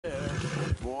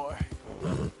boy.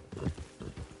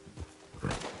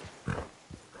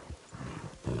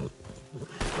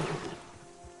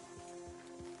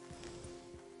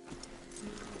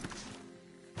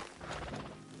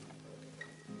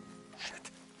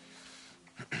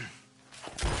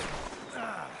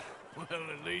 Well,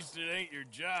 at least it ain't your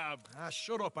job. Ah,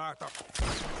 shut up, Arthur.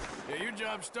 Yeah, your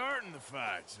job's starting the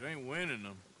fights. It ain't winning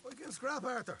them. I can scrap,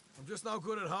 Arthur. I'm just not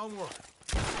good at homework.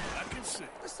 I can see.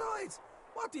 Besides,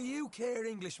 what do you care,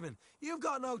 Englishman? You've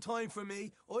got no time for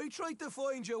me. I tried to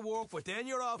find you work, but then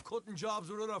you're off cutting jobs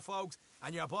with other folks,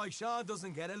 and your boy Sean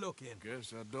doesn't get a look in.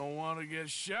 Guess I don't want to get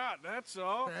shot, that's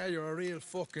all. Ah, you're a real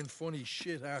fucking funny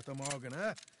shit, Arthur Morgan,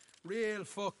 huh? Real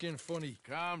fucking funny.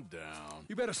 Calm down.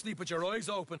 You better sleep with your eyes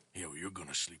open. Yeah, well, you're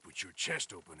gonna sleep with your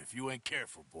chest open if you ain't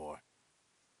careful, boy.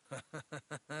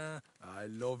 I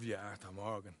love you, Arthur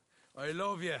Morgan. I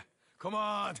love you. Come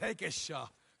on, take a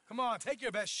shot. Come on, take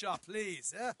your best shot,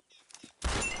 please, eh?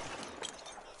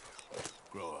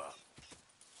 Grow up.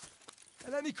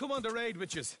 And let me come on the raid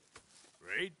with yous.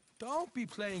 Raid? Don't be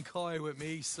playing coy with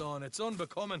me, son. It's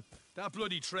unbecoming. That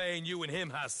bloody train you and him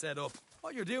has set up.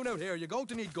 What you're doing out here, you're going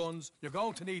to need guns, you're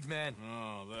going to need men.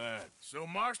 Oh, that. So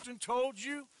Marston told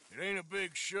you? It ain't a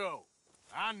big show.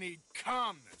 I need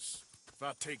calmness. If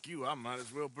I take you, I might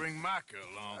as well bring Micah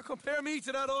along. Now compare me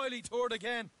to that oily turd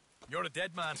again. You're a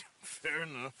dead man. Fair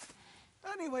enough.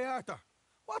 Anyway, Arthur,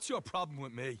 what's your problem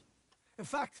with me? In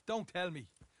fact, don't tell me.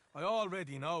 I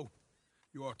already know.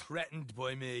 You're threatened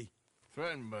by me.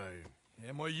 Threatened by you.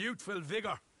 Yeah, my youthful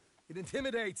vigor. It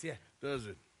intimidates you. Does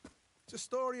it? It's a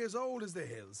story as old as the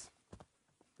hills.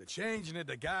 The changing of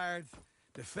the guard,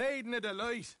 the fading of the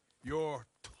light. You're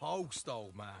toast,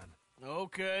 old man.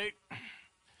 Okay.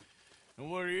 And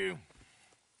what are you?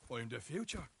 I'm the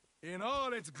future, in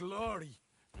all its glory.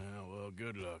 Oh, well,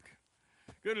 good luck.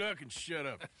 Good luck and shut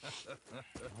up.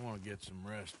 I want to get some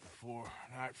rest before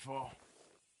nightfall.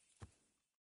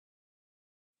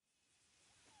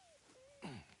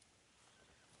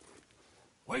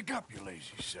 Wake up, you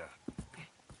lazy son.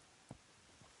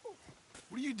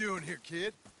 What are you doing here,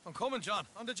 kid? I'm coming, John.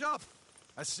 On the job.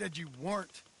 I said you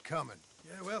weren't coming.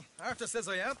 Yeah, well, Arthur says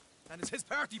I am. And it's his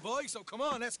party, boy, so come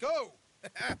on, let's go.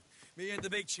 Me and the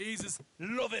big cheeses.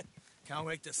 Love it. Can't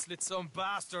wait to slit some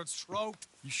bastard's throat.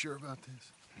 You sure about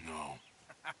this? No.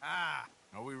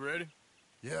 Are we ready?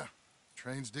 Yeah.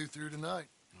 Train's due through tonight.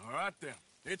 All right, then.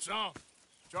 It's on.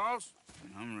 Charles?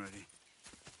 I'm ready.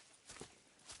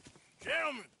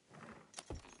 Gentlemen,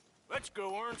 let's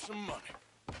go earn some money.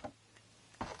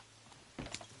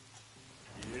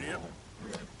 Idiot.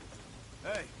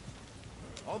 Hey,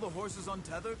 all the horses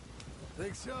untethered?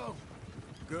 Think so?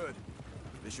 Good.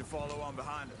 They should follow on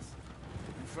behind us.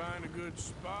 You find a good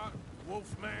spot,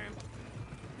 Wolfman?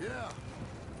 Yeah.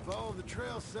 Follow the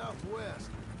trail southwest.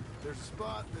 There's a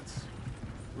spot that's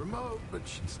remote, but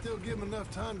should still give them enough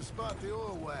time to spot the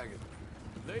oil wagon.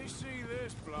 They see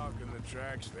this blocking the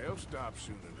tracks, they'll stop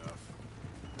soon enough.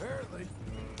 Apparently,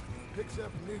 picks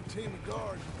up a new team of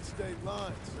guards at the state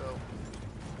line, so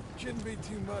shouldn't be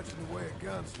too much in the way of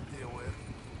guns to deal with.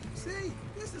 See,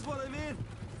 this is what I mean.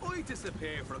 I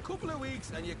disappear for a couple of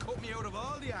weeks and you cut me out of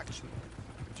all the action.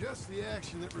 Just the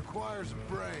action that requires a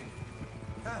brain.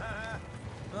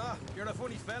 Ah, you're a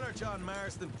funny feller, John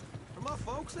Marston. From what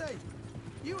folks say,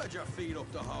 you had your feet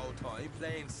up the whole time,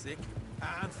 playing sick,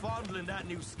 and fondling that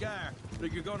new scar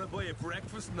like you're gonna buy a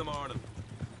breakfast in the morning.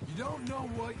 You don't know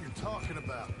what you're talking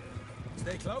about.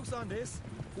 Stay close on this.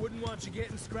 Wouldn't want you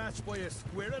getting scratched by a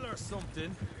squirrel or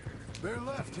something. They're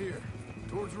left here,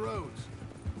 towards Rhodes.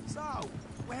 So,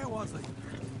 where was I?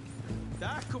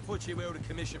 That could put you out of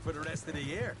commission for the rest of the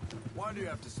year. Why do you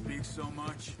have to speak so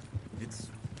much? It's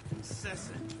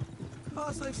incessant.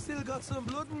 Because I've still got some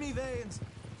blood in me veins.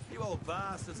 You old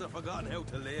bastards have forgotten how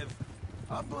to live.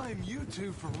 I blame you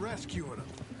two for rescuing them.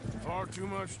 Far too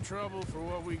much trouble for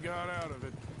what we got out of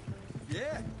it.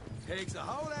 Yeah, takes a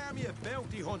whole army of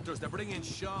bounty hunters to bring in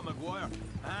Sean McGuire.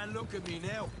 And look at me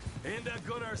now, in the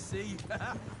gunner seat.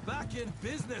 Back in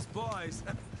business, boys.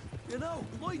 You know,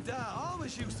 my dad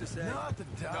always used to say... Not the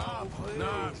dog, please.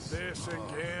 Not this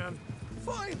again.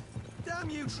 Fine, damn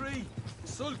you three.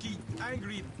 Sulky,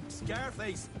 angry,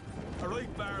 Scarface. A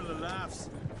right barrel of laughs.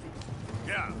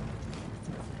 Yeah.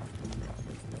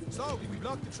 So, we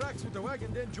block the tracks with the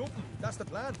wagon, then jump 'em. That's the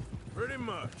plan. Pretty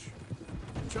much.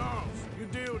 Charles, you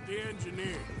deal with the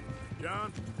engineer.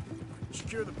 John,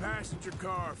 secure the passenger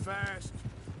car fast.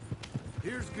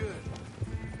 Here's good.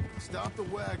 Stop the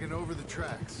wagon over the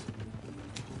tracks.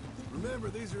 Remember,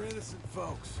 these are innocent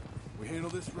folks. We handle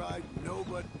this right,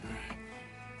 nobody...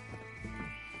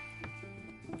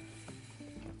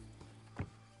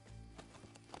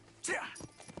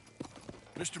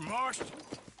 Mr. Marston,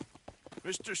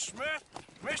 Mr. Smith,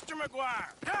 Mr.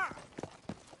 McGuire, ha!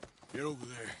 Get over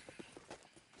there.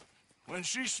 When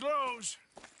she slows,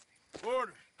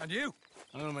 order. And you?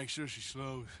 I'm gonna make sure she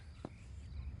slows.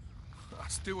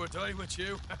 That's do or die with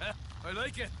you. I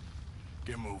like it.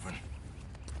 Get moving.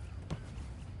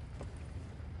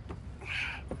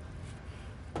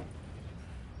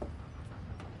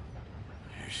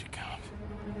 Here she comes.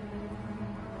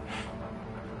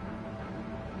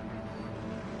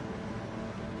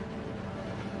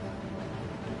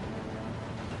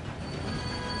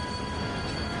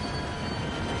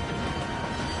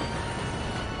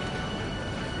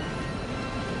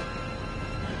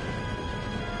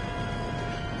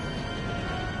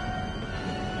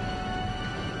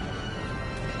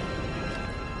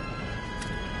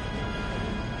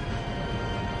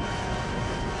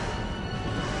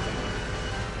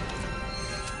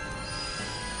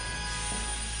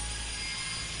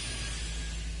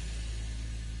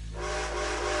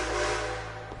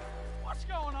 What's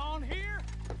going on here?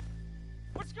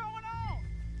 What's going on?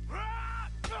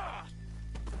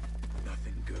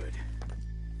 Nothing good.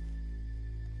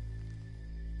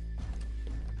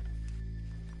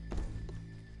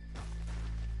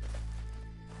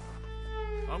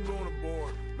 I'm going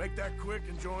aboard. Make that quick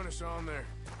and join us on there.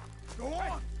 Go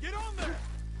on! Get on there!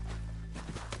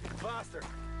 Faster.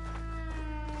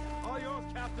 All yours,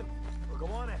 Captain. We'll go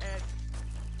on ahead.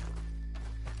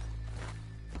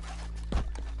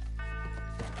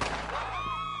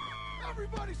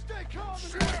 Everybody stay calm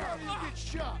and nobody get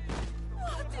shot.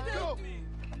 Go.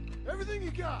 Everything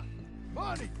you got.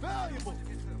 Money, valuable.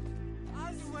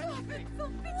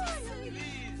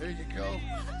 There you go.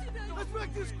 Let's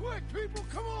make this quick, people.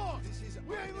 Come on.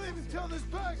 We ain't leaving till this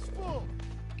bag's full.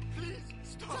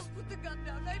 Just put the gun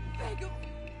down. I beg of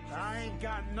you. I ain't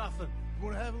got nothing. You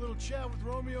want to have a little chat with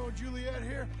Romeo and Juliet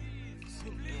here?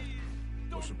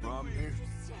 What's the problem here?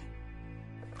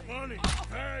 Money,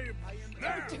 valuable.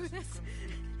 Now! Don't do this.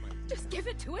 Just give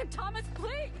it to him, Thomas,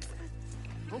 please.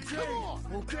 Okay. Come on.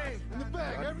 Okay. In the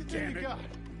bag, everything you got.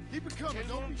 Keep it coming.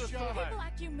 Don't be shy. People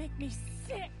like you make me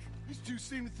sick. These two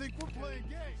seem to think we're playing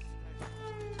games.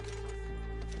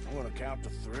 I'm gonna count to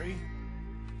 3.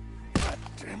 God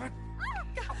damn it. Oh,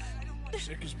 God.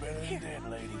 Sick is better than dead,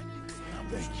 lady. I'm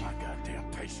losing my goddamn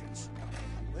patience.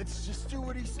 Let's just do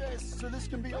what he says so this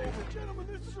can be over. Gentlemen,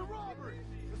 this is a robbery.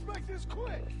 Let's make this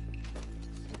quick.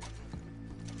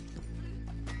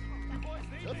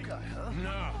 Tough guy, huh?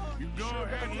 No, you go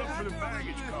ahead and look for the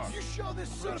baggage car. You show this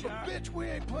son of a bitch we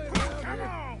ain't playing around Come here.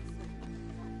 on!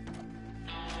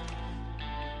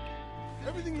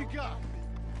 Everything you got.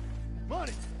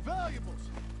 Money, valuables.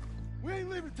 We ain't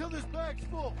leaving till this bag's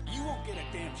full. You won't get a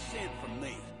damn cent from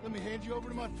me. Let me hand you over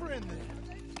to my friend then.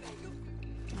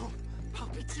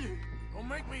 PT2. Don't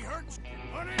make me hurt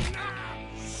you. Money now!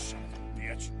 Son of a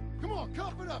bitch. Come on,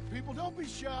 cuff it up, people. Don't be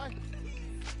shy.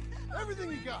 Everything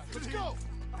you got. Let's go.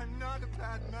 I'm not a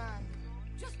bad man.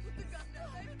 Just put the gun down.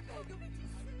 I beg of you.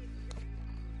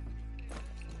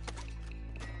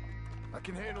 I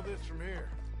can handle this from here.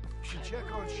 You should check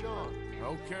on Sean.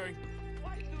 Okay.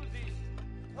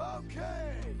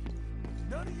 Okay.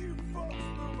 None of you folks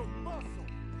move a muscle.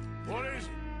 What is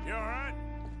it? You all right?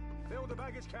 Fill the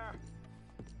baggage car.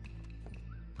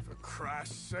 For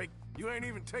Christ's sake, you ain't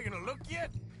even taken a look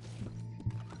yet?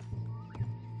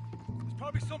 There's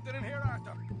probably something in here,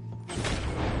 Arthur.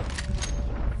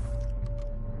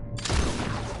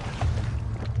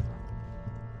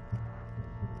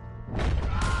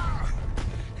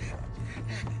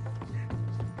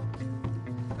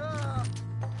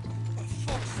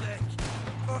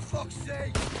 For fuck's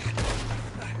sake!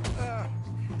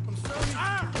 I'm sorry.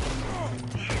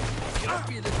 Get up,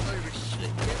 you little Irish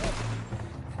shit. Get up.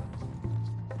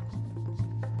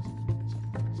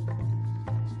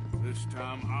 This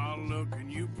time I'll look and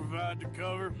you provide the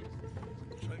cover.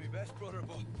 Try my best, brother,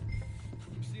 but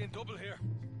I'm seeing double here.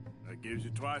 That gives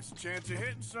you twice the chance of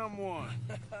hitting someone.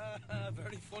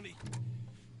 Very funny.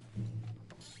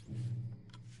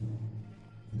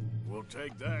 We'll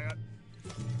take that.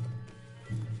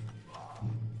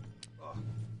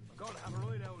 I'm gonna have a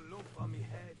right out lump on me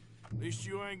head. At least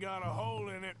you ain't got a hole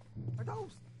in it. Are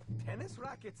those tennis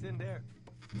rackets in there?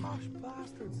 Gosh,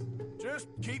 bastards. Just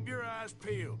keep your eyes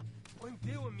peeled. I'm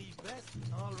doing me best,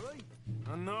 all right.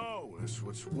 I know, that's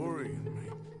what's worrying me.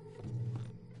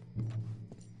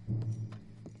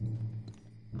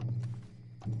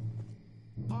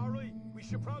 All right, we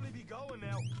should probably be going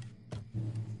now.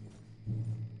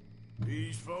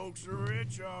 These folks are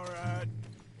rich, all right.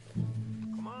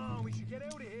 Come on, we should get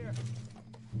out of here.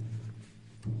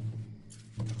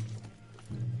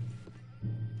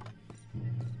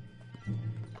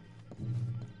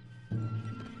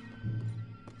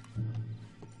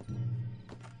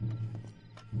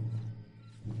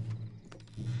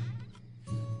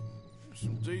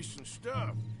 some decent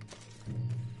stuff.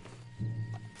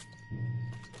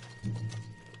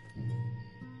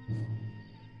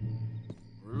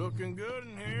 We're looking good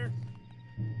in here.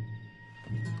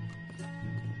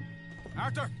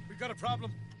 Arthur, we got a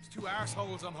problem. There's two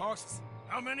arseholes on horses.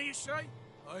 How many you say?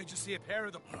 I just see a pair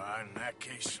of them. In that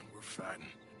case, we're fighting.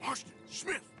 Marston,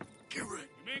 Smith, get ready.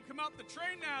 You men come out the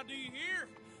train now, do you hear?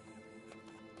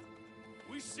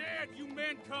 We said you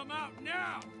men come out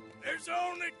now. There's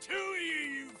only two of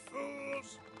you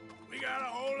fools. We got a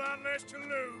whole lot less to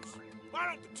lose. Why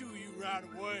don't the two of you ride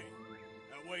away?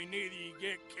 That way neither of you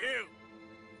get killed.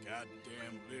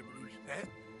 Goddamn liberties. Eh?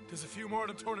 There's a few more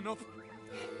of them turning up.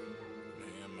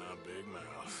 Man, my big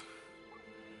mouth.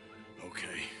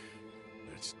 Okay,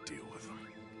 let's deal with them.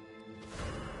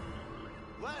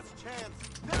 Last chance.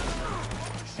 No!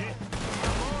 Shit.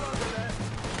 Hold on to that.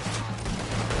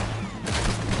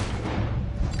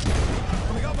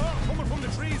 We got more coming from the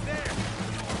trees there.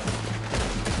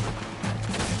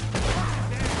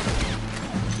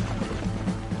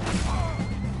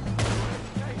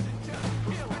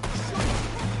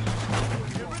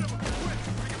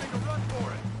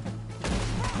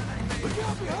 Look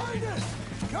out behind us!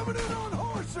 Coming in on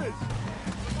horses!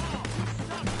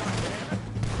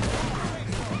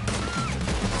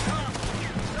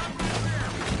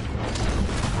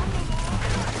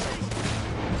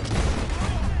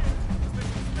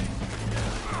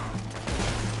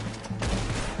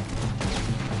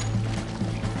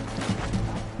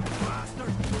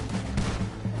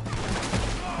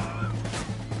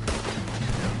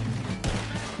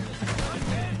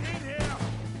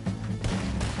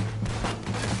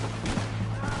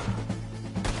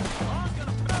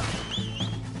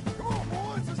 Come on,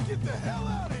 boys, let's get the hell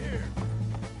out of here!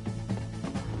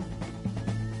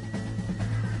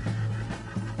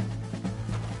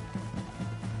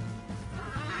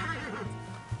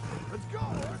 Let's go,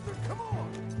 Arthur, come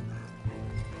on!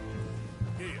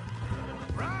 Here.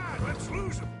 Right, let's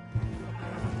lose them.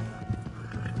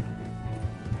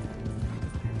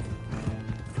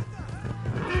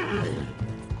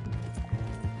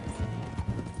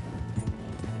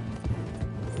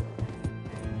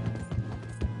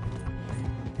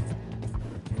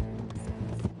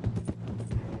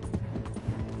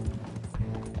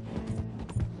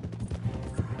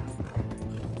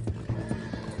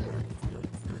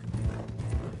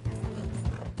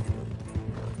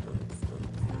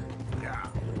 Yeah.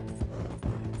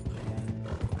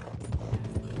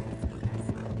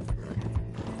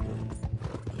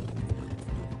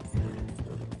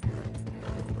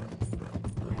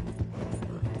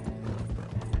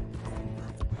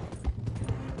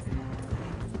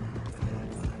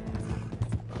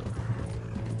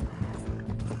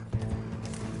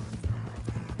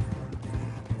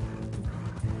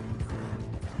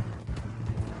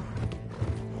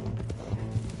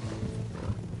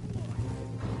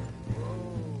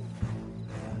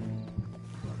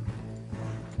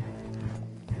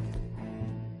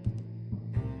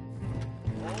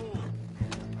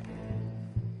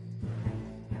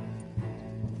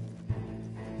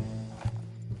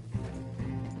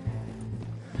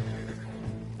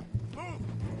 Move!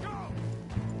 Go!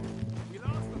 We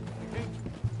lost them, I think.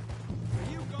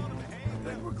 Are you going to behave? I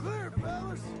think we're clear,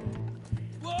 fellas.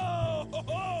 Whoa! Ho,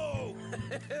 ho!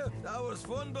 That was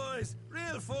fun, boys.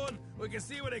 Real fun. We can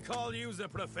see what they call you the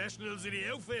professionals in the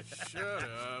outfit. Shut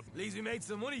up. At least we made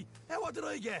some money. Hey, what did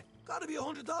I get? Gotta be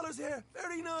 $100 here.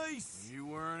 Very nice. You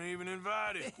weren't even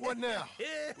invited. What now?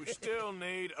 We still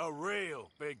need a real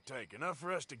big take. Enough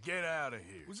for us to get out of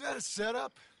here. Was that a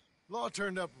setup? Law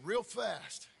turned up real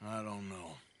fast. I don't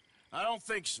know. I don't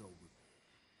think so, but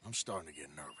I'm starting to get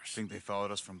nervous. Think they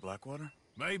followed us from Blackwater?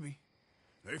 Maybe.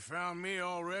 They found me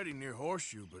already near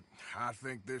Horseshoe, but I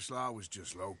think this lot was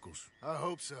just locals. I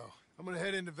hope so. I'm gonna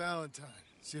head into Valentine,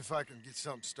 see if I can get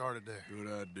something started there. Good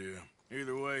idea.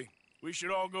 Either way, we should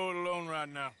all go it alone right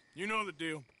now. You know the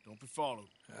deal. Don't be followed.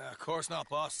 Of course not,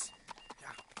 boss.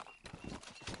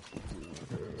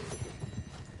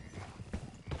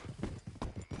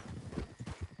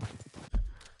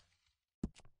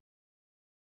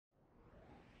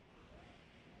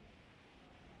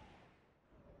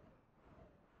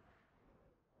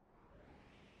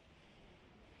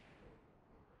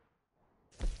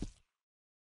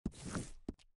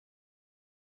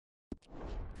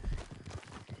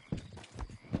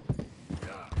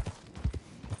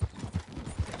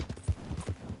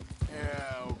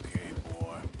 Yeah, okay,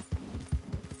 boy.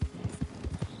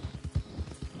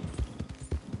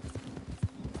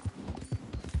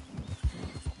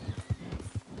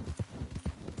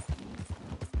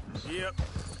 Yep.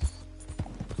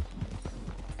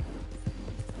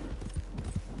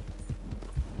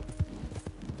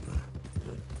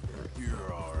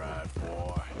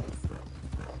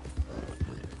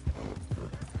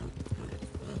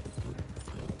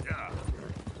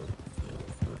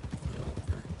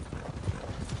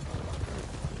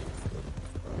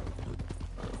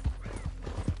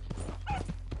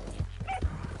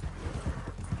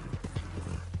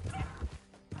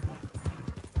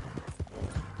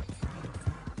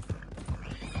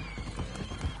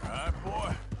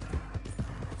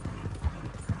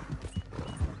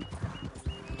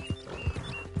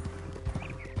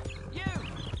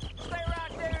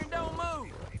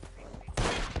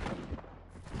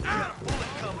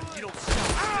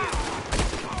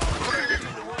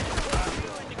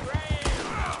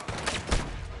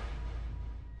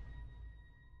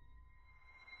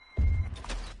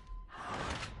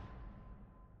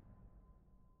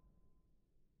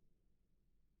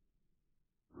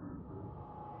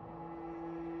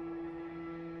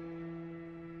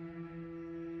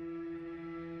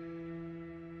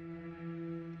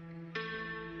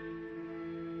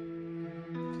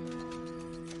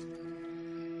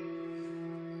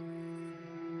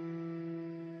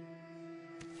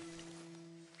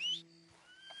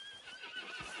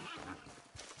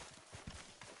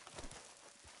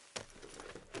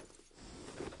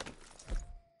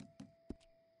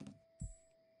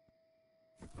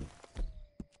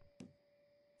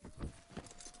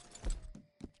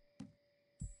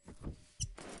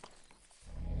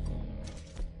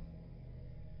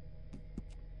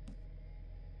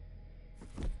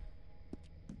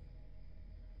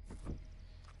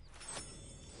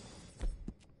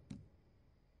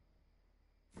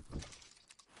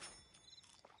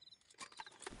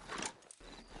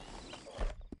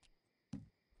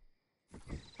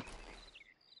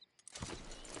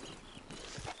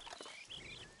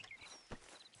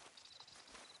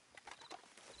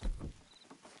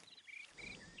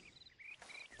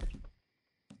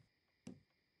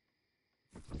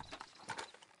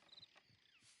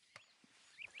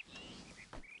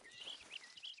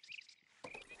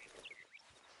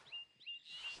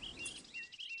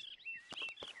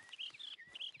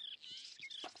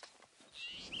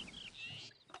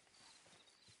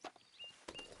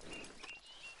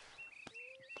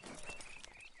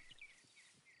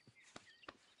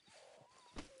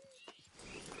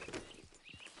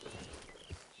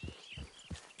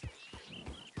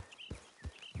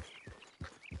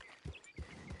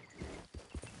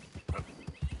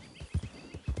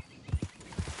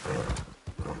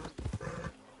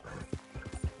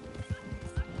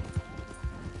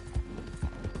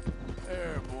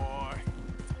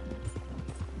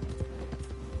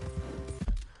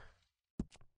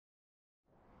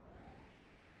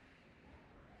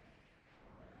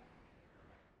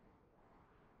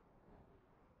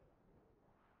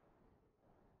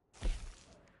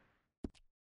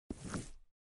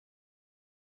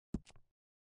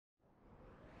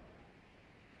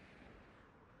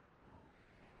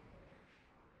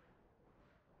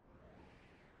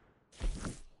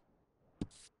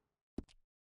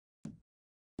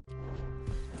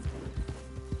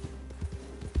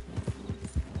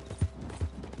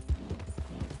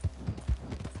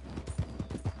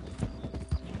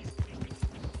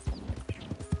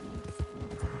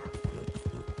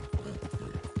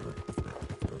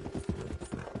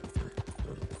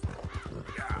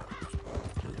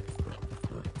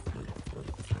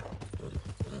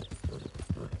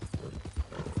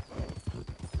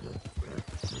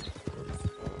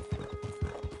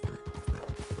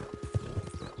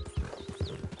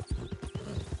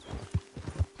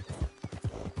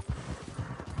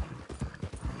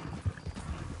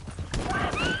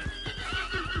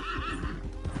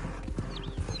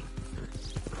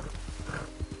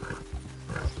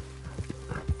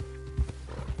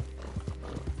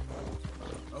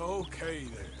 Okay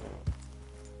there.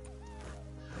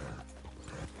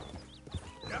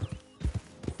 Yep.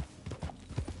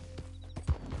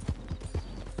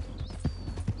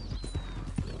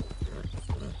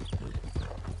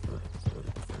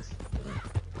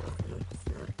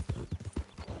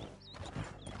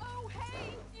 Oh,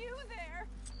 hey, you there!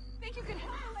 Think you can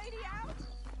help a lady out?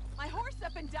 My horse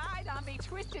up and died on me,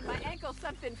 twisted my ankle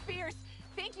something fierce.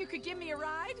 Think you could give me a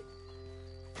ride?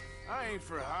 I ain't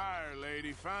for hire,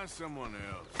 lady. Find someone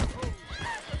else.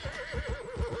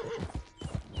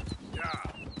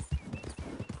 Yeah.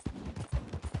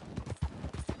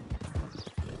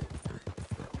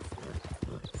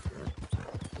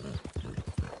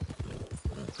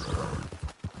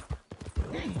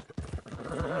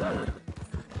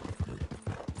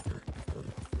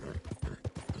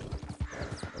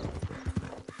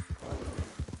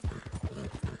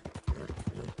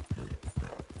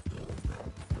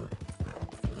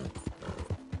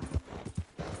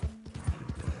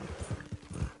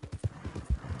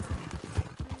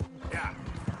 Yeah.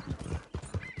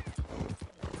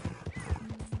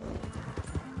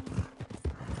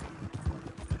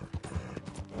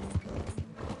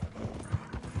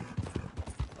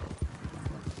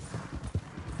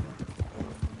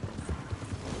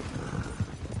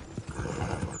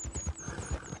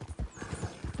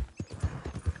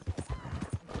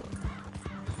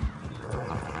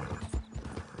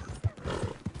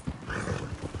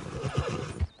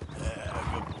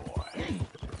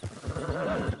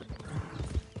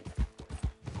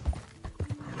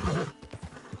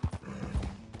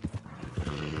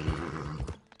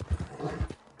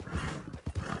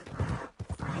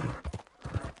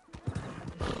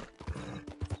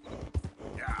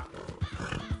 Yeah.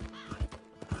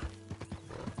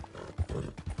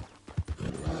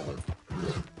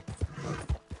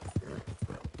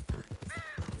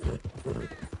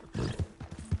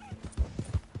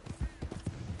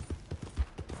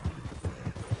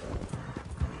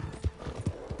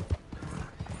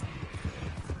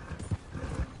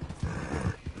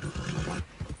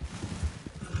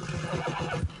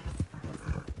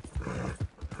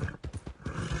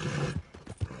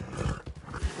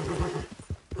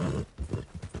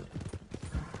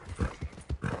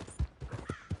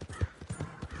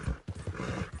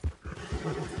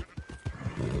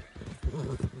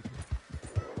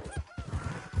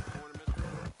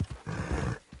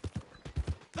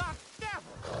 The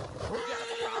devil! You got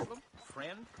a problem,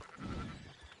 friend?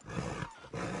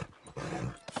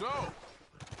 So,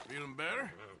 feeling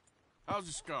better? How's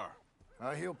the scar?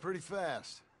 I heal pretty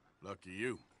fast. Lucky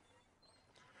you.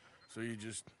 So you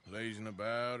just lazing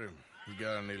about, or you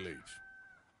got any leads?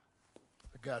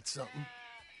 I got something.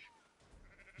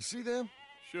 You see them?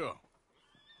 Sure.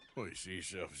 Well, you see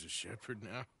yourself as a shepherd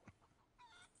now?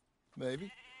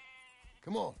 Maybe.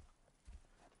 Come on.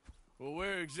 Well,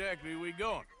 where exactly are we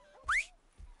going?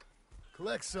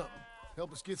 Collect something.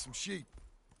 Help us get some sheep.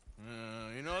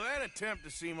 You know, that attempt to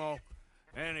seem all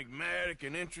enigmatic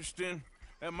and interesting,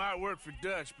 that might work for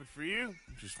Dutch, but for you,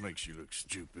 it just makes you look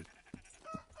stupid.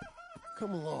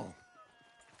 Come along.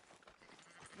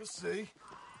 You'll see.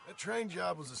 That train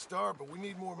job was a start, but we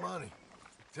need more money.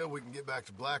 Till we can get back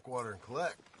to Blackwater and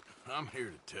collect. I'm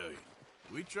here to tell you,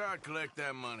 we try to collect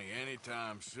that money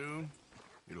anytime soon,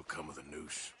 it'll come with a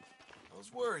noose. I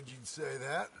was worried you'd say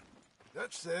that.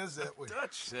 Dutch says that we...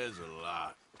 Dutch says a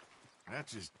lot.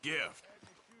 That's his gift.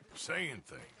 Saying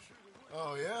things.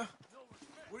 Oh, yeah?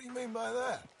 What do you mean by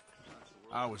that?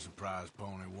 I was a prize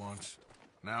pony once.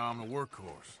 Now I'm the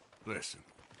workhorse. Listen,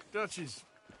 Dutch is...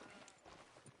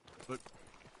 But,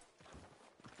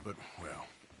 well,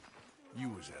 you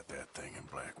was at that thing in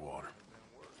Blackwater.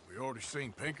 We already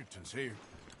seen Pinkertons here.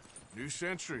 New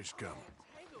century's coming.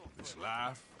 This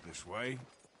life, this way,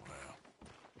 well,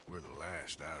 we're the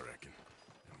last, I reckon.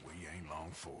 And we ain't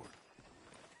long for it.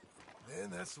 Then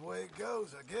that's the way it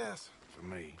goes, I guess. For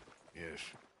me, yes.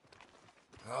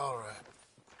 All right.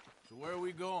 So where are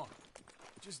we going?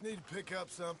 Just need to pick up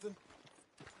something.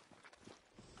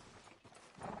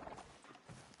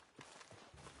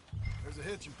 There's a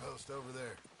hitching post over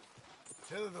there.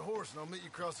 Tether the horse and I'll meet you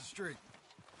across the street.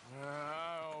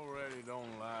 I already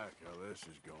don't like how this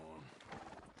is going.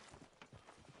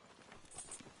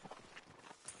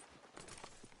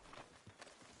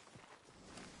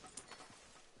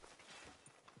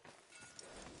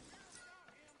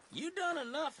 You done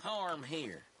enough harm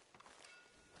here.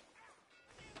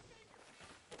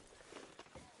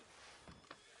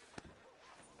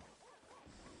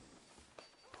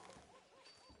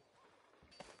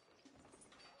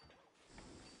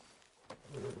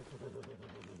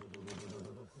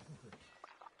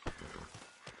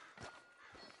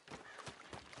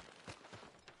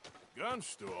 Gun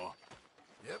store?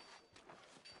 Yep.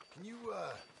 Can you,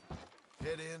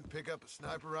 head in, pick up a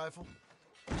sniper rifle?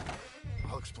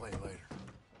 I'll explain later.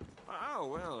 Oh,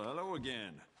 well, hello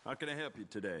again. How can I help you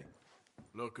today?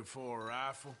 Looking for a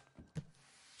rifle?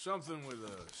 Something with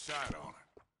a sight on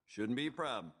it. Shouldn't be a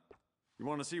problem. You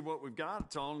want to see what we've got?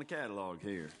 It's all in the catalog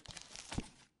here.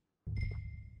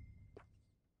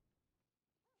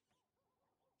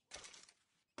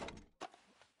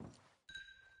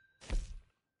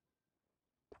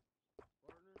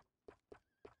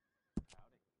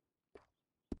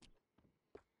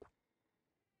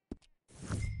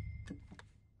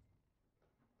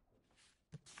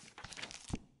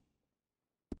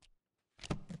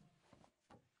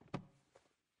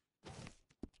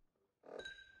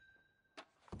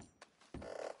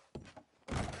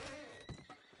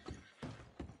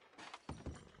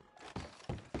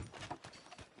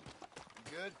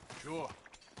 Good? Sure.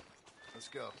 Let's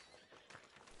go.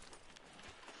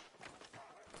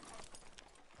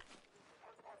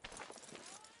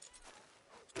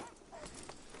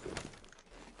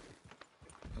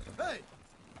 Hey!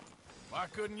 Why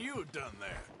couldn't you have done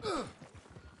that?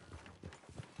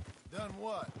 Done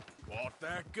what? Bought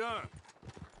that gun.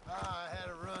 I had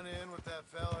a run-in with that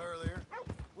fella earlier.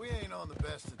 We ain't on the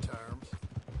best of terms.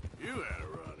 You had a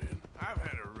run-in. I've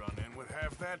had a run-in with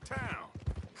half that town.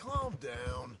 Calm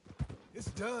down. It's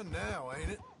done now,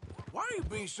 ain't it? Why are you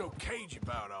being so cagey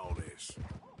about all this?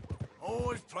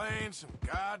 Always playing some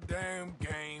goddamn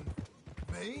game.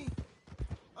 Me?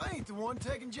 I ain't the one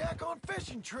taking Jack on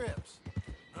fishing trips.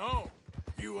 No,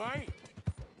 you ain't.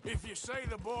 If you say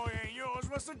the boy ain't yours,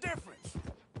 what's the difference?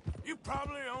 You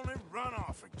probably only run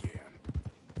off again.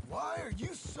 Why are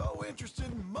you so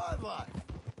interested in my life?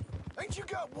 Ain't you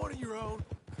got one of your own?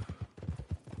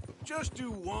 Just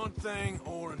do one thing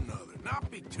or another. Not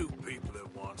be two people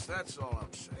at once, that's all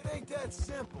I'm saying. It ain't that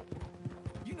simple.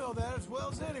 You know that as well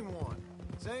as anyone.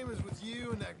 Same as with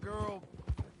you and that girl...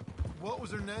 What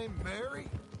was her name? Mary?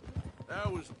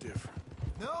 That was different.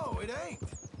 No, it ain't.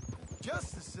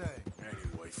 Just the same.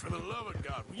 Anyway, for the love of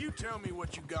God, will you tell me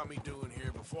what you got me doing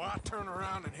here before I turn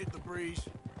around and hit the breeze?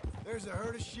 There's a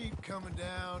herd of sheep coming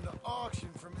down to auction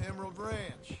from Emerald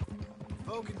Ranch.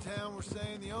 Folk in town were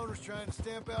saying the owner's trying to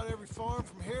stamp out every farm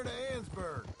from here to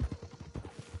Ansburg.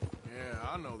 Yeah,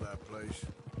 I know that place.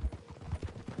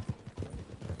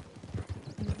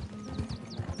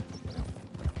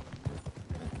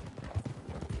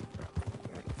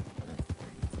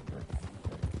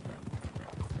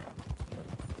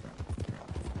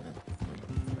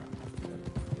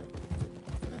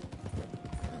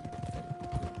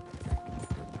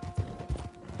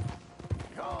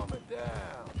 Calm it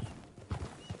down.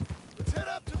 Let's head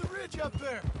up to the ridge up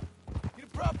there. Get a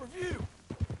proper view.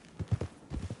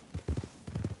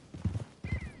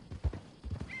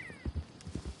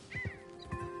 This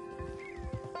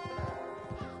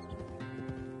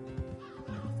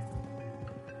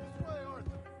way,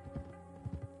 Arthur.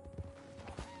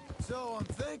 So I'm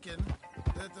thinking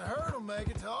that the herd will make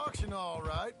it to auction all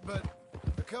right, but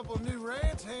a couple of new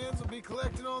ranch hands will be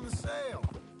collecting on the sale.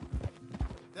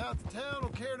 Doubt the town will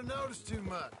care to notice too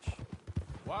much.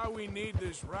 Why we need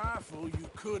this rifle you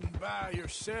couldn't buy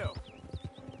yourself?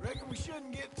 Reckon we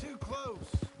shouldn't get too close.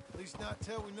 At least not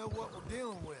till we know what we're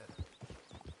dealing with.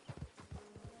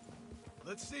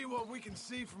 Let's see what we can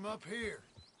see from up here.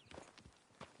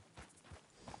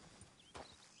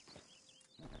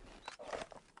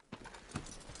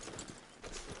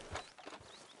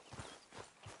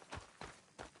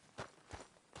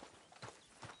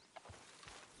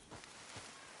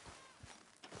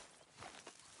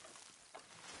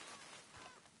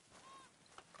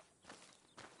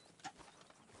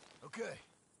 Okay,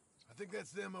 I think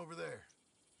that's them over there.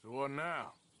 So what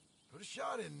now? Put a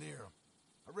shot in near them.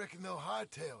 I reckon they'll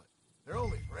hightail it. They're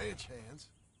only ranch hands.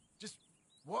 Just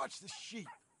watch the sheep.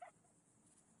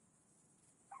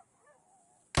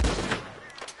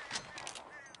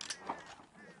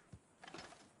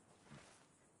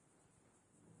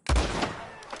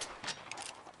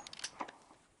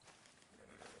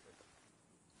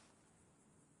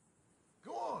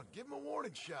 Go on, give them a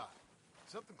warning shot.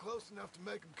 Something close enough to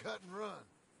make them cut and run.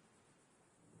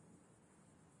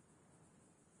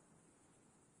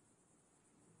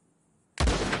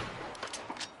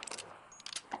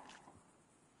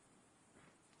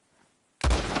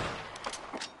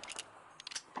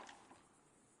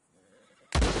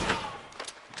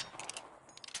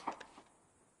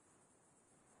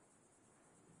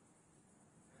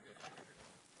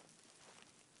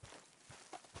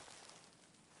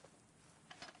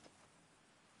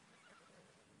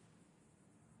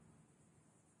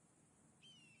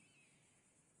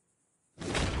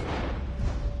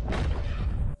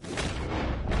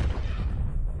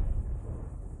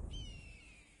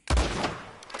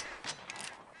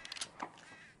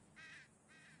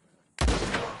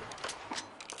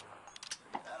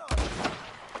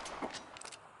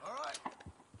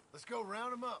 go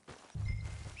round them up.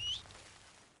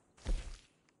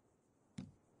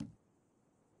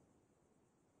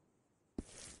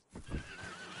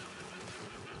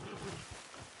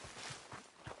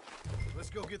 Let's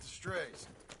go get the strays.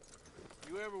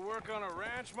 You ever work on a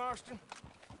ranch, Marston?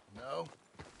 No?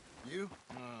 You?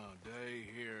 Oh, day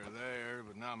here or there,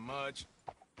 but not much.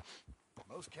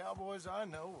 Most cowboys I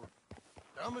know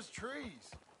are dumb as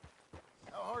trees.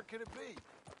 How hard could it be?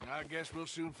 I guess we'll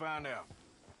soon find out.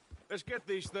 Let's get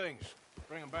these things.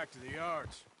 Bring them back to the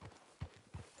yards.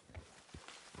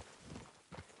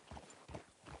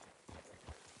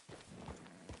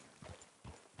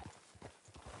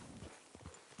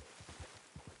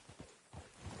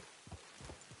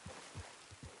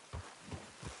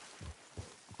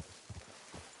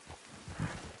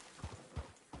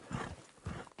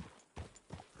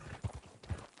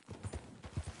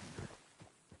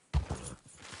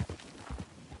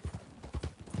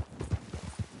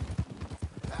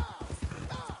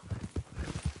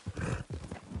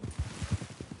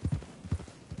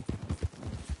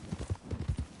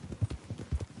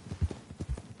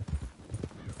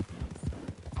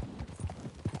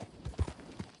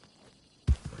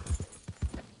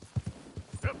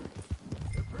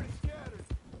 They're pretty scattered.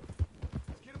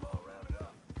 Let's get them all rounded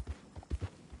up.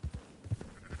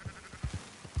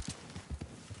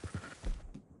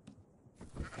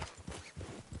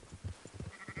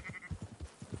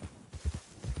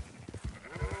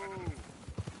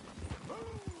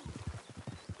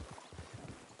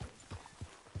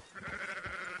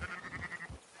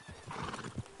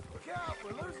 Look out,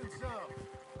 we're losing some.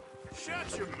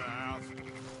 Shut your mouth.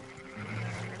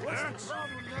 What's That's- the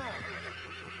problem now?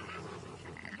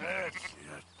 That's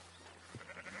it.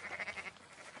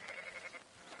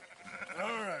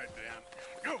 All right, Dan.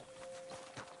 Go!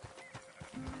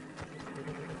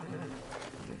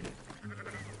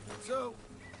 So,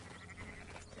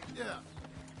 yeah.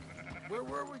 Where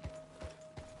were we?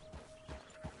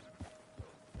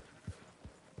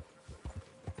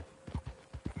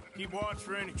 Keep watch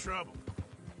for any trouble.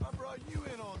 I brought you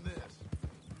in on this.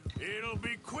 It'll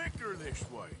be quicker this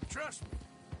way. Trust me.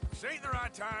 This ain't the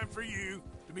right time for you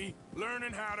to be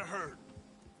learning how to herd.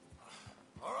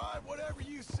 All right, whatever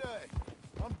you say.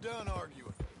 I'm done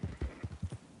arguing.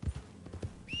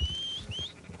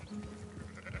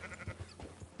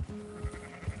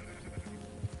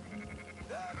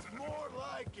 That's more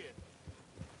like it.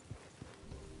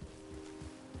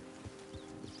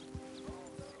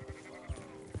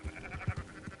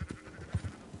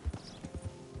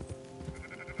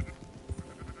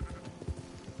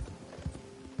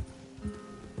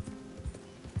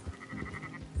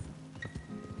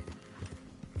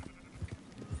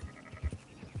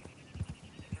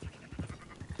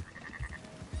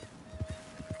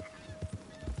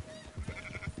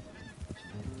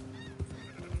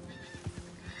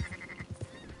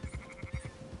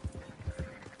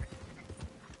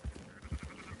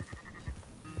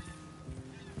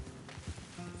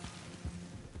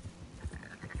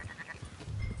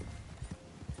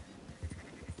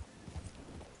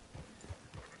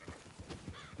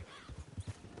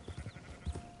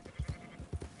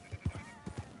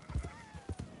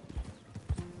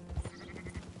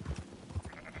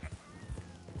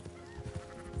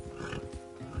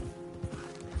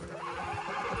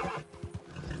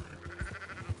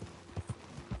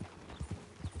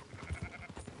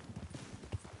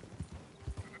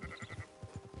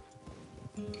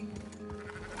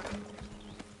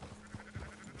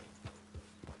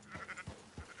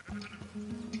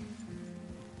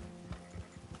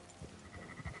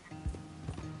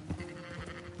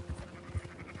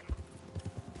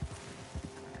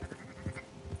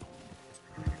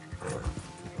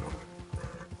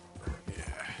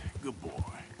 Good boy.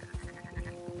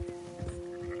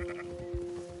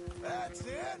 That's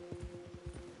it?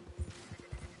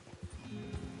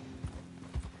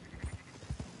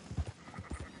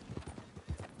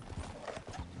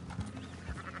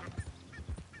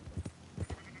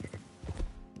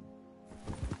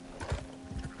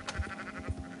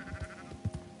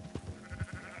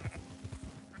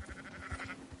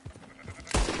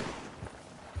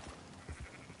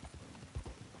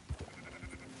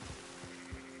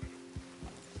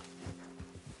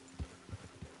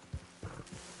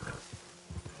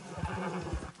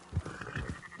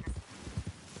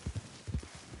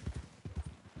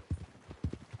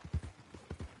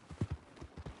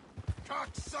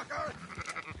 Cocksucker!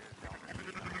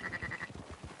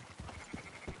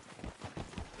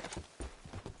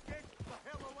 Get the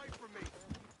hell away from me!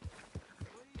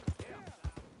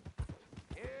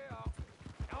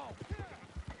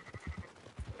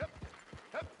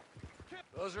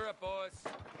 Those are up, boys.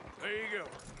 There you go.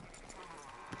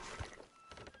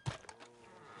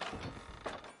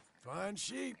 Fine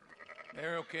sheep.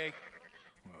 They're okay.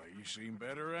 Well, you seen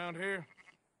better around here?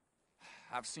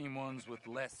 I've seen ones with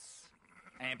less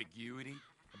ambiguity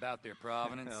about their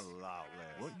provenance. A lot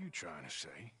less. What are you trying to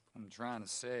say? I'm trying to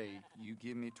say, you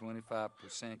give me 25%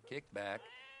 kickback,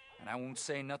 and I won't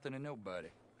say nothing to nobody.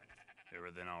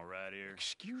 Everything all right here?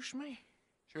 Excuse me?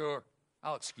 Sure,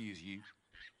 I'll excuse you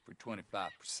for 25%.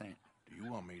 Do you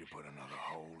want me to put another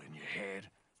hole in your head?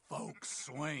 Folks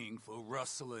swing for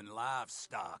rustling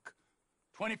livestock.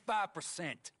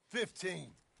 25%. 15.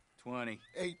 20.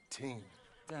 18.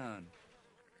 Done.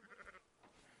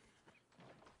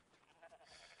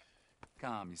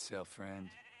 Calm yourself, friend.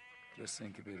 Just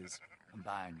think of it as I'm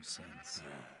buying your sins.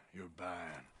 You're buying,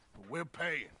 but we're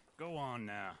paying. Go on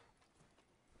now.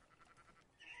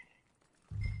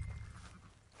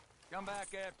 Come back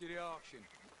after the auction.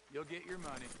 You'll get your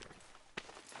money.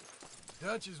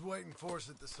 Dutch is waiting for us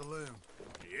at the saloon.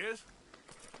 He is?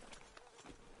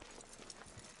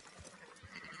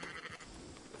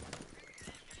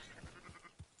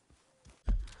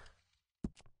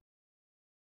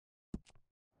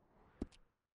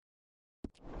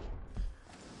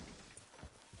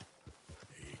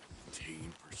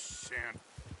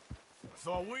 I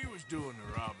thought we was doing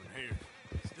the robbing here.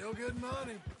 Still good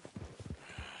money.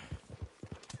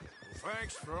 Well,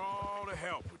 thanks for all the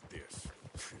help with this.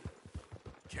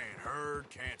 Can't herd,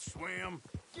 can't swim.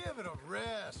 Give it a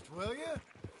rest, will ya?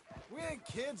 We ain't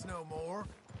kids no more.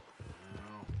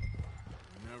 No,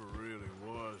 never really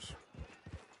was.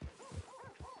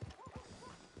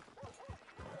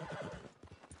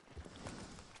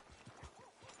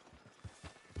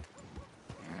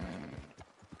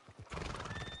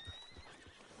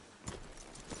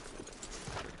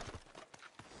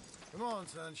 Come on,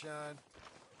 sunshine.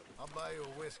 I'll buy you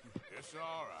a whiskey. It's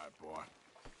all right, boy.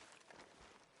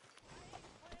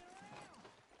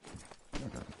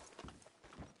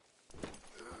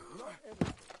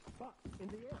 But in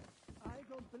the end, I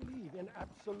don't believe in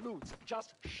absolutes.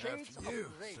 Just shades After you,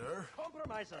 of gray. sir.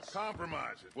 Compromises.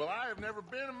 Compromises. Well, I have never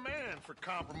been a man for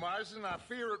compromises, and I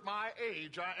fear at my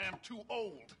age I am too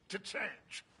old to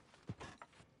change.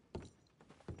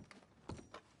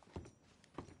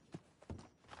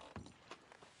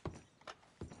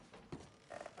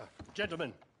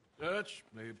 Gentlemen. Dutch,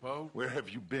 Leopold. Where have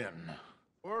you been?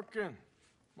 Working.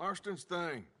 Marston's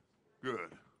thing.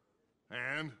 Good.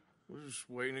 And? We're just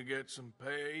waiting to get some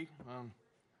pay on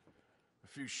a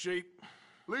few sheep.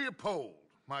 Leopold,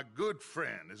 my good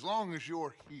friend, as long as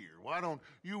you're here, why don't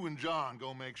you and John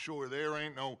go make sure there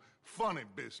ain't no funny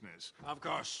business? Of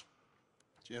course.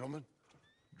 Gentlemen.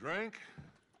 Drink?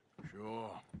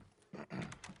 Sure.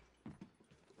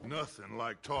 Nothing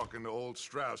like talking to old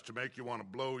Strauss to make you want to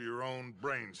blow your own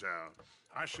brains out.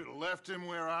 I should have left him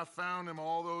where I found him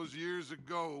all those years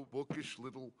ago. Bookish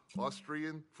little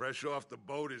Austrian, fresh off the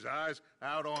boat, his eyes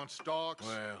out on stalks.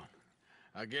 Well,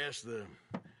 I guess the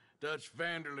Dutch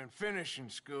Vanderlyn Finishing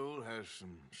School has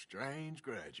some strange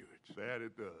graduates. That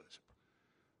it does.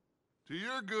 To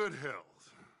your good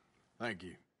health. Thank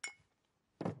you.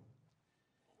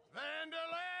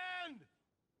 Vanderland!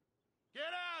 Get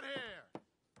out here!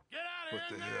 Get out What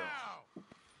here the now! hell?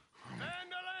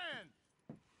 Vanderland!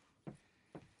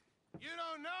 You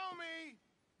don't know me,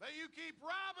 but you keep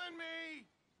robbing me!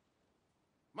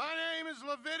 My name is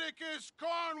Leviticus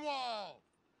Cornwall.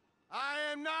 I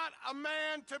am not a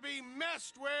man to be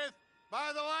messed with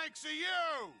by the likes of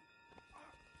you!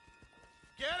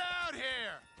 Get out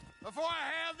here before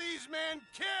I have these men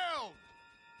killed!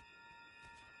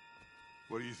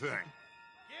 What do you think?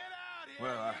 Get out here,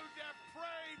 Well, you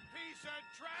depraved piece of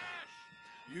trash!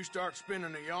 You start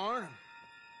spinning the yarn.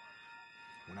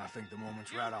 When I think the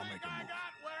moment's right, I'll make a I move.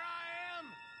 got where I am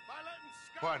by letting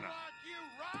Why scum not? like you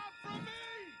rob from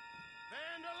me!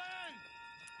 Vanderlyn,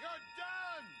 you're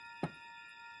done!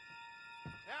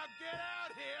 Now get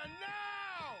out here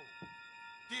now!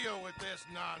 Deal with this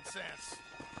nonsense.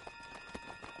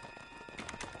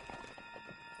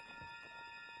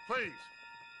 Please,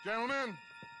 gentlemen,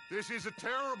 this is a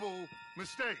terrible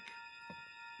mistake.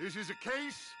 This is a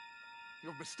case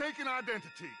of mistaken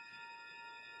identity.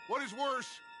 What is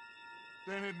worse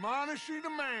than admonishing a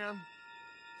man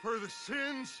for the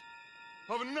sins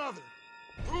of another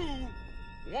who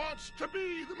wants to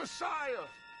be the Messiah?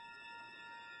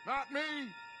 Not me,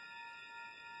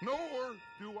 nor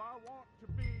do I want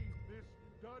to be this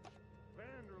Dutch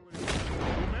Vanderlyn,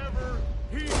 whomever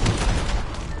he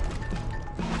is.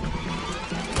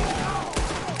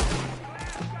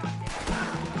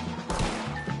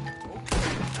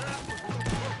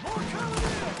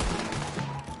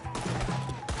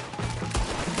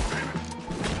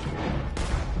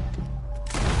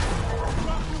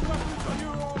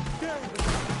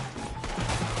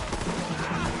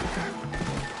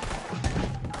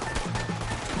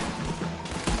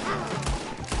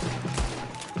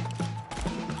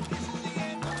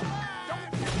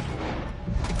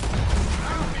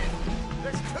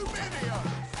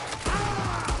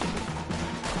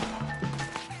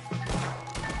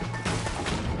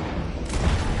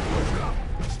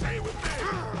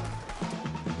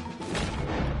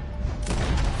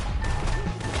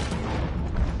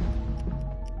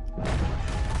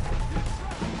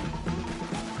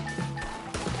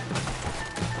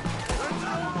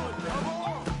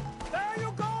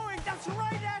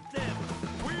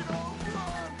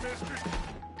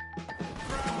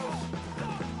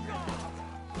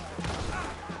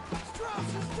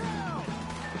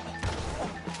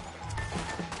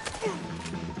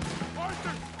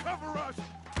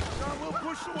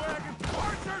 Push the wagon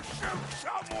towards her, shoot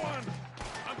someone!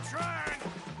 I'm trying.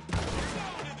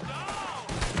 Get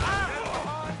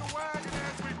behind the wagon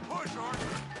as we push,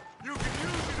 Arthur. You can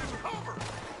use it as cover.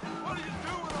 What are you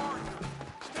doing, Arthur?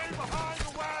 Stay behind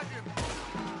the wagon.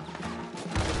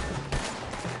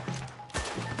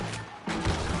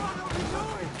 What are we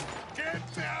doing? Get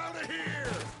out of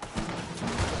here!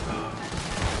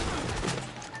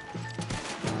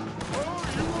 Oh,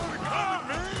 you want to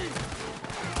come at me?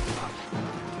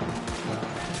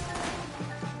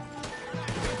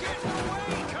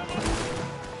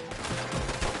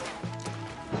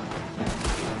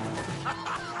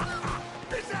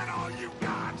 Is that all you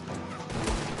got?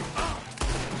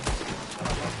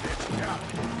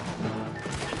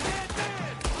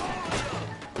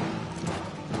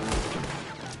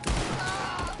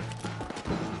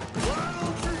 Why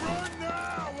don't you run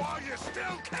now while you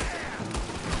still can?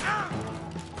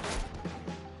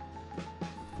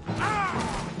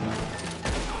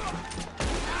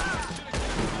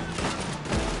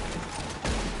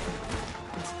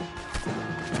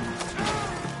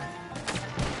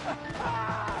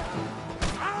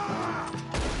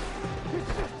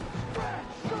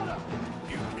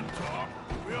 You can talk.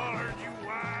 We all heard you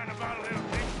whine about a little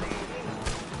thing from the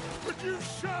wolf. Would you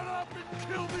shut up and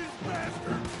kill these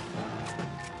bastards?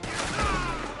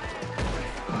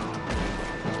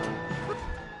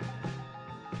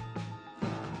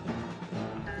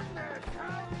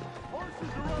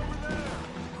 Horses are over there.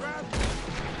 Grab them.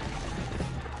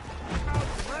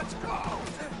 Let's go.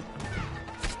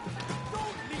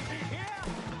 Don't leave me here!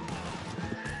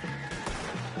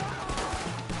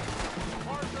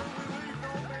 Arthur, we leave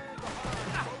no man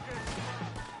behind. Go get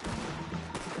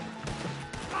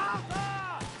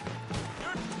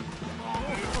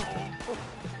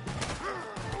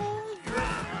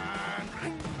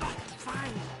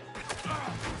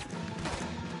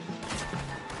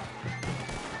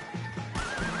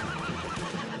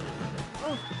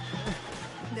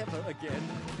Never again.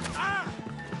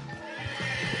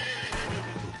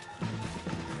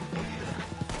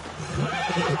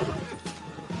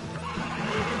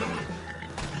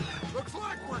 Looks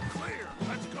like we're clear.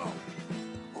 Let's go.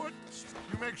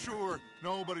 You make sure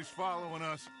nobody's following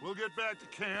us. We'll get back to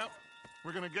camp.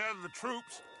 We're gonna gather the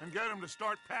troops and get them to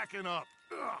start packing up.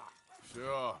 Ugh.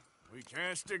 Sure. We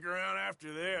can't stick around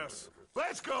after this.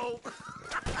 Let's go.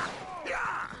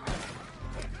 Yeah.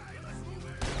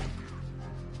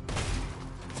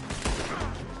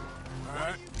 All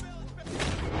right.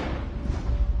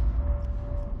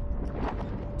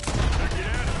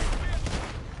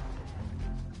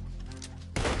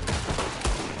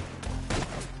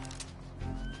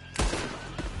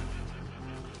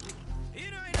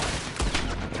 Get out of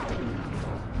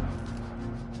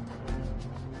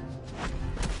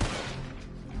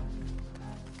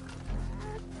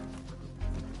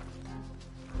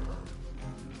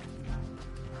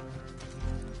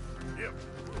Yep.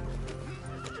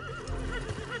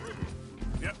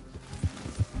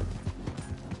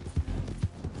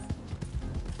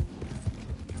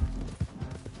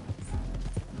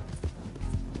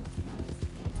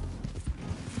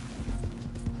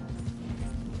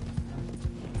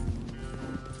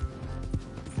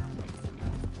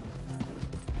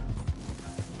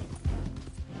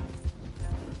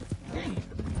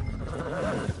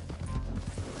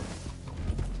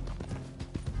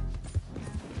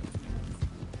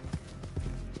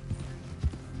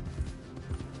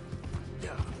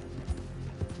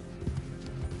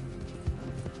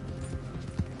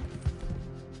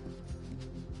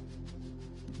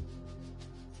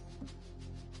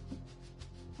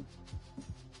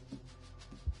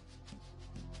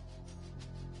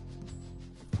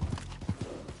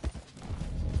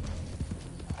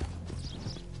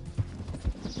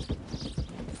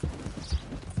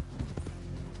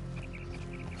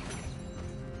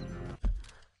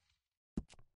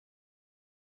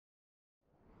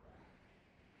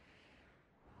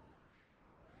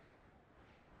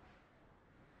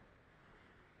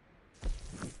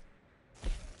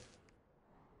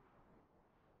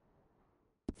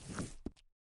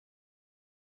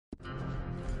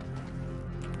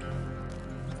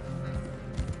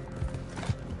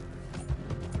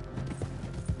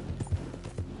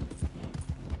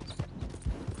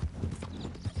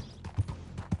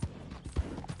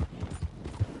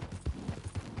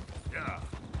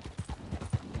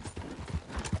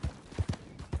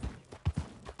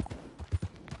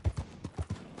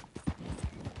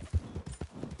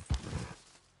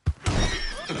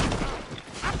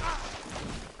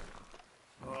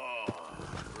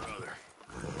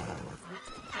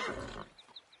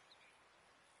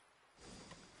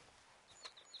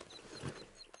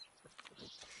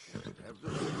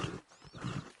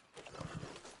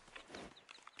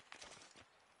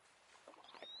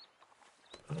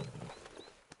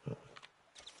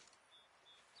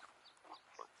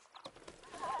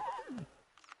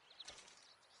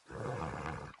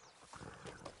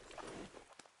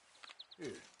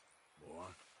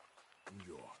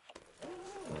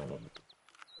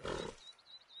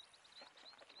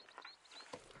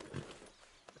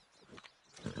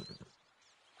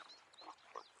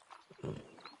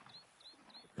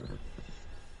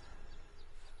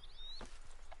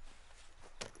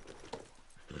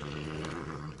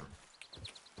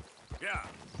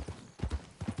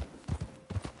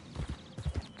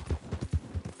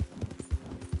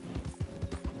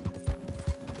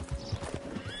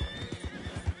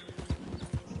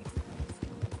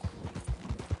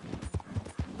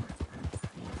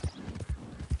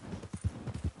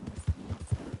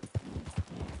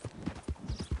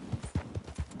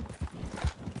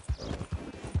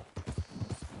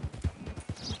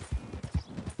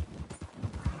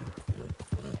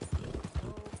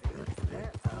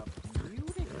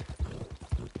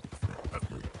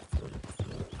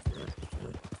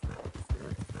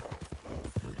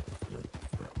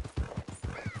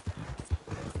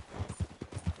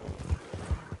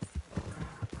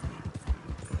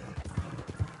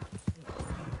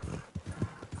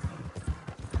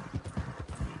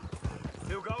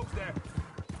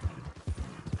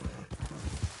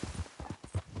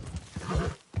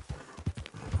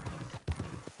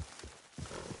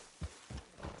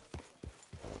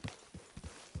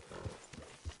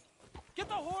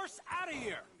 horse out of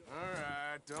here! All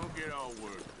right, don't get all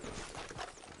worked up.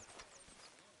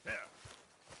 There.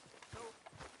 So,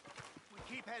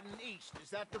 we keep heading east. Is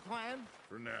that the plan?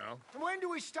 For now. And when do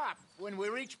we stop? When we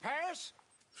reach Paris?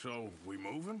 So, we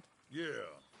moving? Yeah.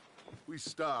 We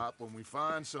stop when we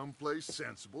find someplace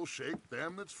sensible, shake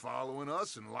them that's following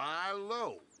us, and lie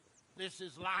low. This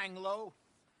is lying low?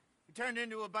 We turned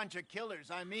into a bunch of killers,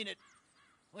 I mean it.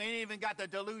 We ain't even got the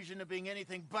delusion of being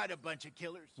anything but a bunch of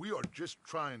killers. We are just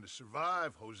trying to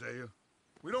survive, Hosea.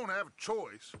 We don't have a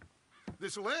choice.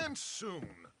 This'll end soon.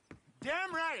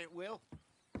 Damn right it will.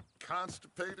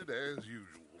 Constipated as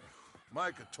usual.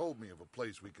 Micah told me of a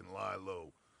place we can lie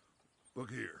low.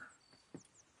 Look here.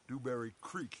 Dewberry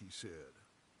Creek, he said.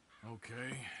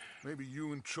 Okay. Maybe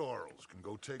you and Charles can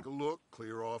go take a look,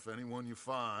 clear off anyone you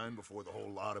find before the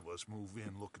whole lot of us move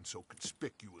in looking so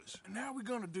conspicuous. And how we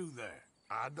gonna do that?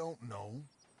 I don't know.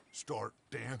 Start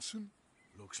dancing?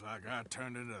 Looks like I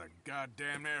turned into the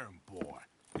goddamn errand boy.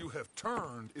 You have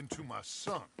turned into my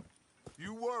son.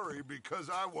 You worry because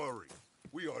I worry.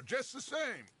 We are just the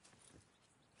same.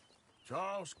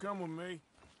 Charles, come with me.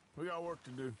 We got work to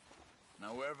do.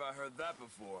 Now, where have I heard that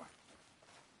before?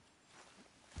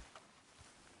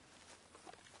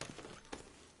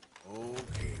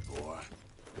 Okay, boy.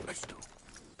 Let's go.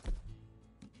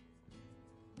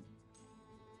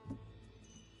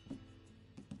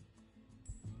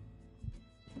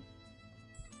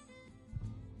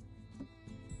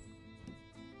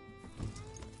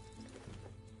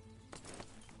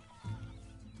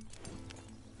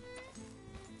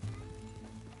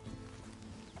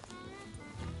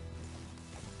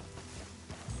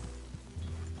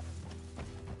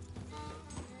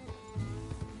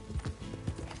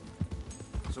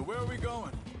 So where are we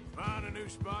going? Find a new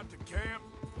spot to camp.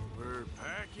 We're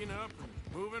packing up and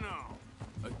moving on.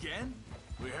 Again?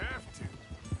 We have to.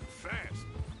 Fast.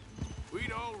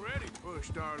 We'd already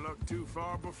pushed our luck too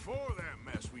far before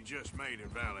that mess we just made in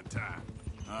Valentine.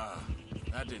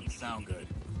 That didn't sound good.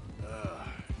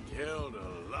 Killed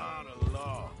a lot of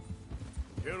law.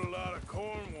 Killed a lot of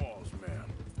Cornwall's men.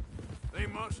 They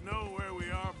must know where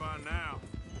we are by now.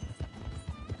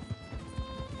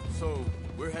 So,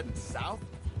 we're heading south?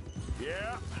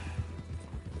 Yeah.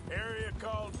 Area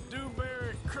called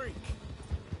Dewberry Creek.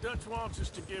 Dutch wants us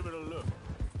to give it a look.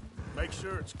 Make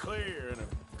sure it's clear and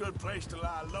a good place to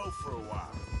lie low for a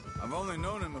while. I've only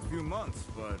known him a few months,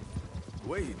 but the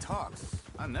way he talks,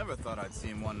 I never thought I'd see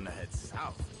him wanting to head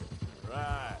south.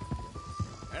 Right.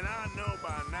 And I know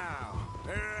by now,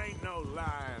 there ain't no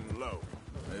lying low.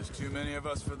 There's too many of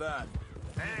us for that.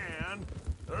 And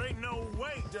there ain't no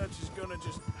way Dutch is gonna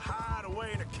just hide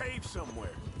away in a cave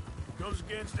somewhere. Goes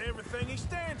against everything he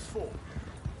stands for.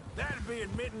 That'd be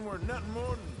admitting we're nothing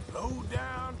more than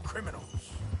low-down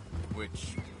criminals.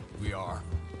 Which we are.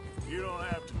 You don't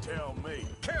have to tell me.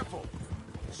 Careful!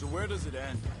 So where does it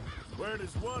end? Where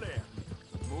does what end?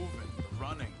 The moving, the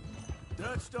running.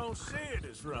 Dutch don't see it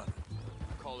as running.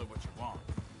 Call it what you want.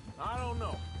 I don't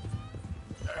know.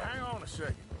 Hang on a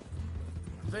second.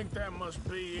 I think that must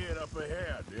be it up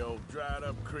ahead, the old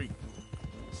dried-up creek.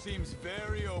 Seems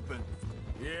very open.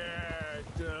 Yeah,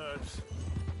 it does.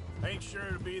 Ain't sure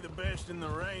to be the best in the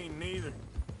rain, neither.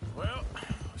 Well,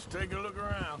 let's take a look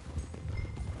around.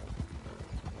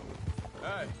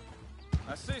 Hey,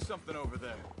 I see something over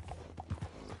there.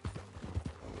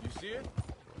 You see it?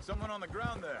 Someone on the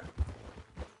ground there.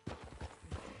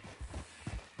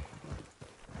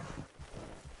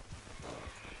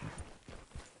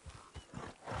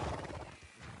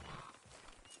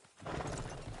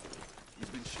 He's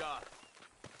been shot.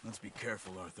 Let's be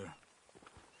careful, Arthur.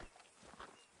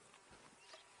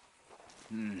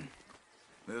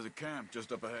 There's a camp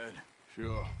just up ahead.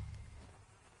 Sure.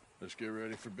 Let's get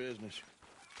ready for business.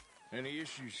 Any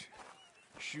issues?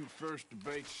 Shoot first,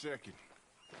 debate second.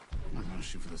 I'm not gonna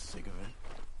shoot for the sake of it.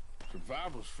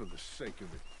 Survival's for the sake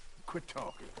of it. Quit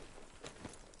talking.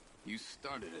 You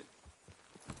started it.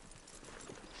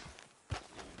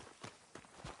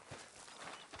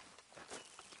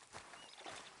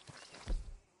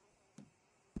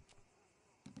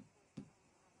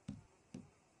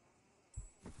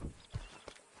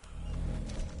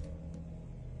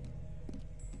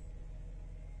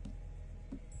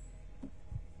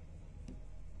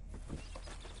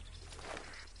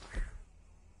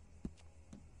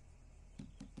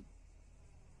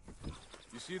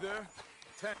 You see there?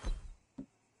 Tent.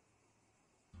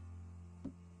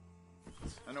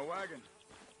 And a wagon.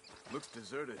 Looks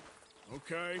deserted.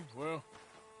 Okay, well,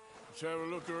 let's have a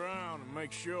look around and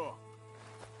make sure.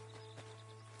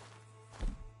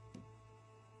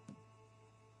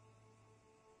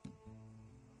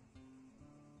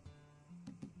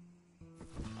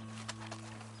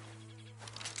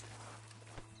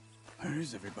 Where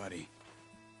is everybody?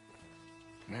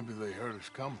 Maybe they heard us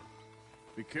coming.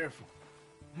 Be careful.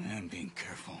 I'm being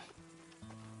careful.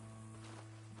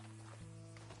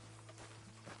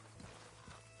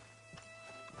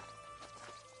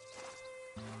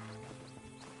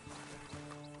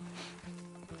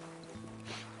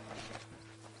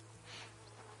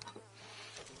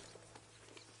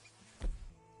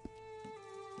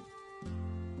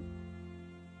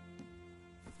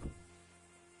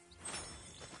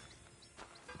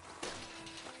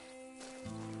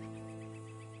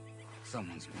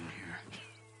 Someone's been here.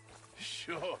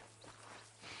 Sure.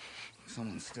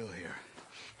 Someone's still here.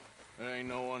 There ain't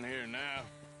no one here now.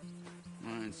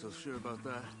 I ain't so sure about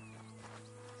that.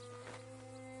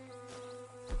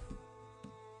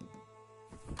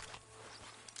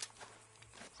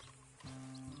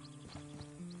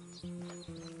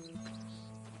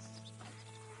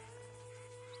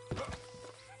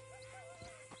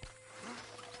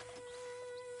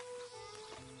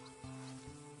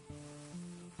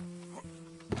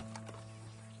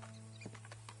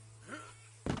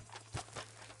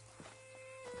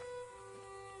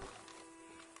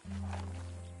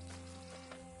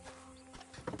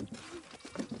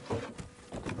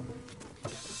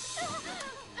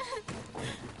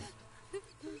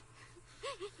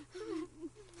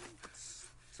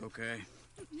 It's okay.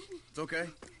 It's okay.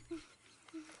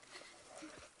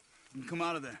 You come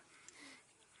out of there.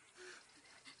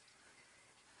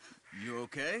 You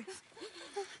okay?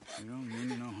 You don't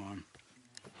mean you no harm.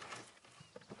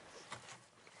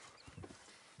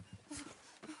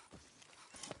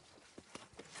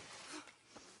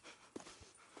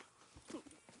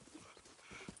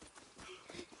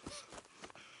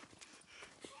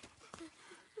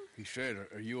 He said,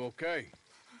 are you okay?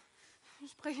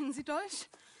 Sprechen Sie Deutsch?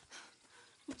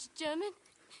 German?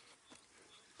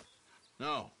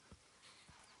 No.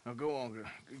 Now go on,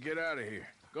 get out of here.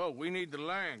 Go, we need the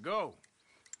land, go.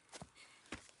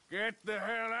 Get the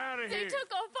hell out of They here.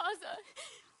 took our father.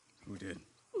 Who did?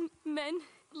 Men,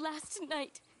 last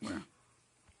night. Where?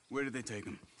 Where did they take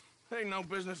him? Ain't no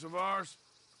business of ours.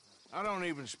 I don't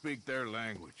even speak their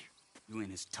language. You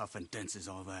ain't as tough and dense as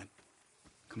all that.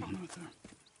 Come on, Arthur.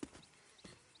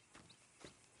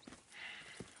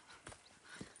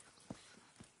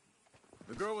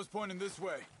 The girl was pointing this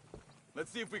way.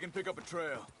 Let's see if we can pick up a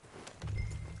trail.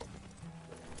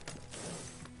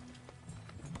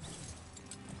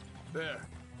 There.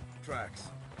 Tracks.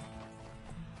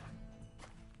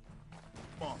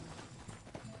 Come on.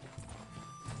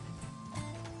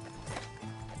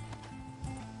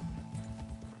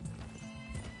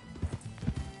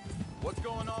 What's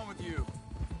going on with you?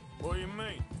 What do you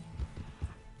mean?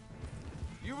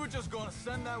 You were just gonna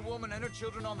send that woman and her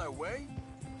children on their way?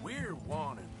 We're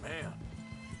wanted, man.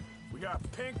 We got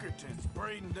Pinkertons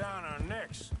breathing down our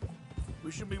necks. We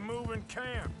should be moving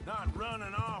camp, not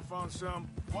running off on some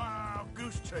wild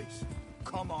goose chase.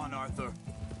 Come on, Arthur.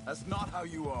 That's not how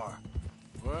you are.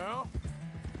 Well,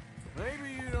 maybe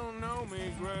you don't know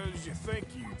me as well as you think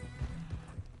you.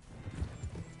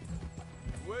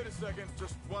 Wait a second.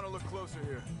 Just want to look closer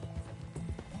here.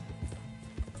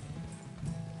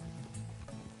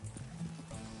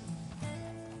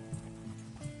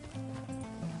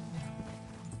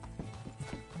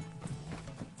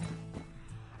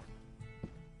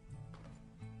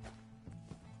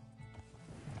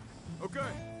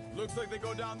 Okay, looks like they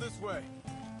go down this way.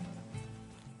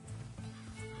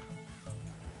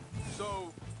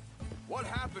 So, what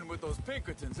happened with those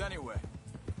Pinkertons anyway?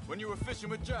 When you were fishing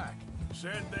with Jack?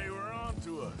 Said they were on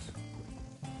to us.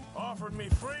 Offered me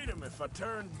freedom if I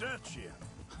turned Dutch in.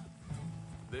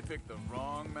 They picked the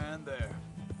wrong man there.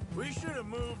 We should have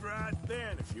moved right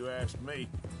then, if you asked me.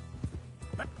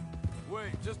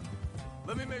 Wait, just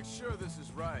let me make sure this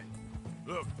is right.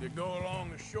 Look, they go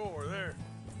along the shore there.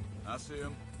 I see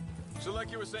him. So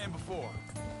like you were saying before.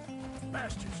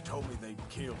 Bastards told me they'd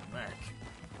killed Mac.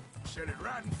 Said it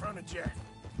right in front of Jack.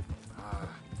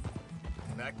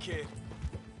 That kid,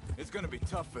 it's gonna be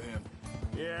tough for him.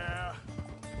 Yeah,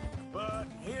 but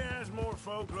he has more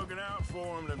folk looking out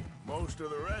for him than most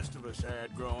of the rest of us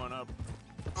had growing up.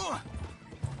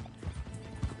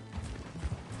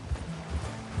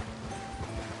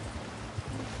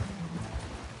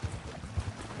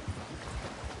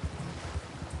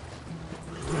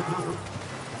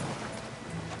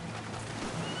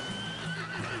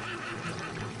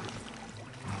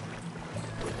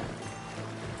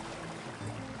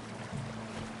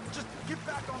 Just get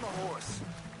back on the horse.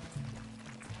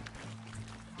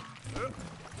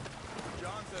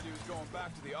 John said he was going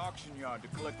back to the auction yard to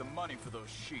collect the money for those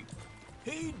sheep.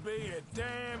 He'd be a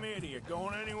damn idiot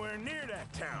going anywhere near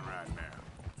that town right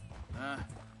now.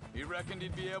 He reckoned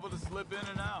he'd be able to slip in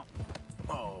and out.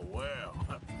 Oh, well.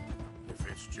 If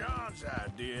it's John's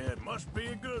idea, it must be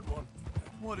a good one.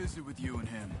 What is it with you and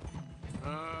him?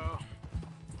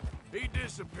 He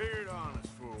disappeared on us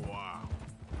for a while.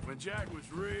 When Jack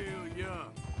was real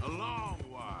young. A long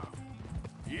while.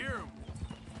 A year or more.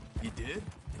 He did?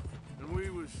 And we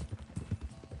was...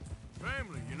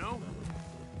 family, you know?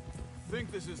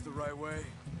 Think this is the right way?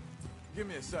 Give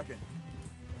me a second.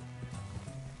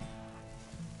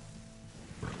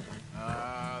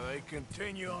 They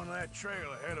continue on that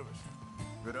trail ahead of us.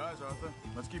 Good eyes, Arthur.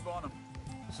 Let's keep on him.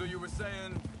 So you were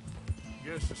saying...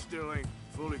 Guess I still ain't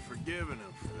fully forgiven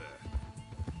him for that.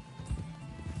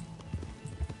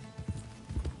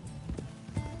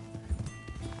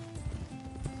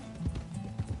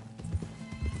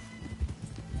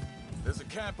 There's a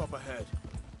camp up ahead.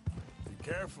 Be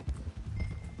careful.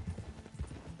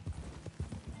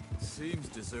 Seems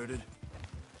deserted.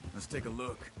 Let's take a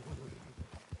look.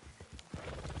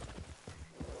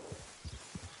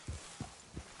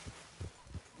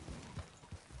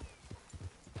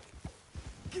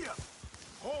 Get!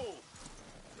 Hold!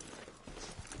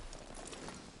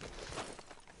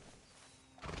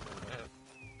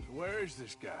 So where is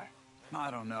this guy?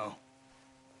 I don't know.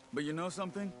 But you know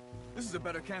something? This is a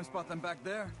better camp spot than back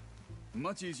there.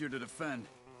 Much easier to defend.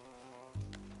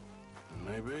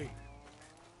 Maybe.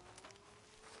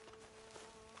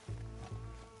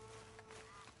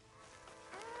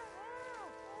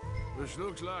 This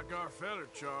looks like our feller,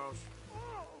 Charles.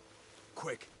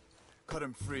 Quick. Cut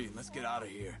him free and let's get out of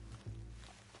here.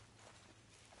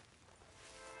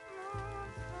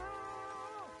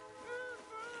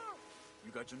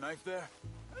 You got your knife there?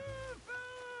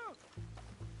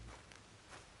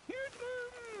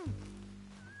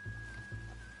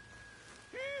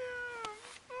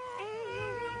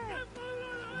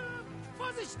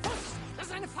 Vorsicht! Vorsicht! Das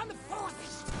ist eine Falle!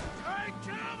 Vorsicht! Take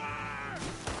cover!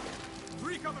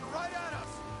 Three coming right at us!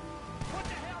 What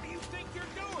the hell do you think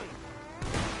you're doing?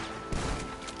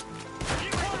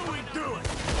 What are we doing?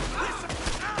 Listen!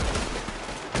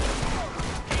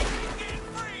 Keep you get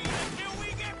free until we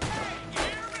get paid, you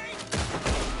hear me?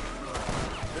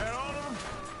 That all of them?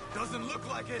 Doesn't look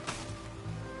like it.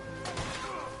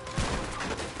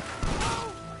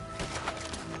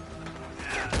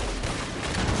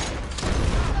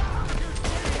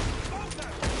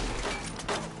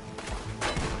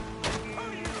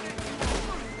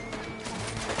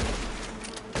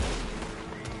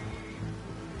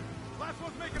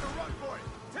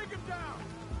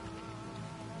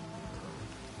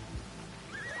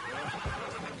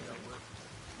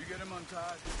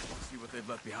 Untied. See what they've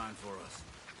left behind for us.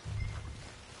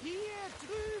 Hier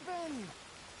drüben!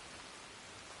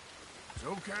 It's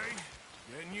okay.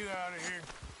 Getting you out of here.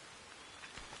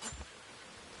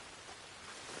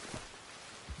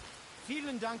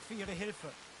 Vielen Dank für Ihre Hilfe.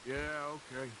 Yeah,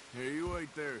 okay. Here, you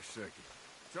wait there a second.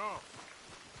 Charles,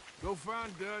 go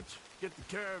find Dutch. Get the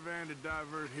caravan to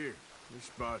divert here. This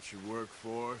spot should work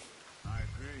for us. I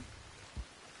agree.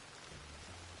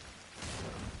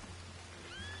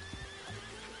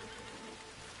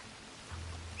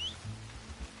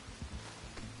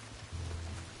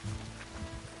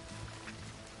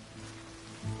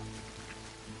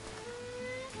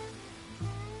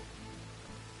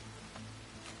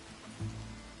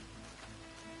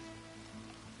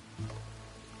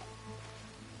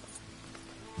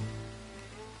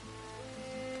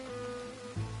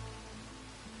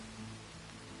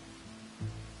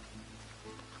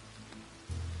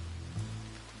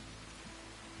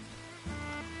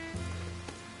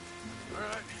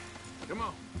 Come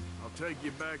on. I'll take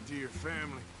you back to your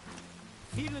family.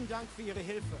 Vielen Dank für Ihre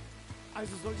Hilfe.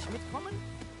 Also soll ich mitkommen?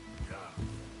 Ja.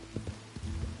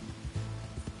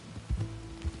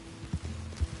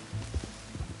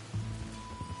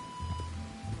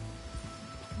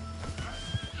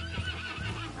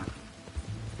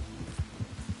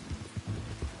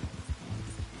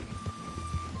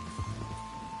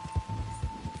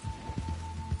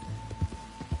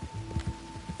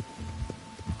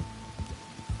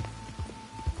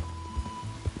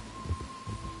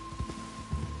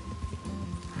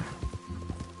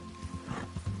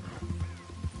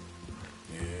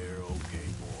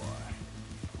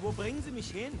 Wo bringen Sie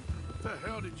mich hin? What the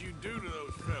hell did you do to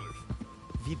those fellas?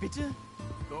 Wie bitte?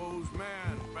 Those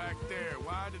men back there,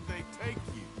 why did they take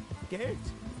you? Geld.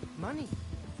 Money.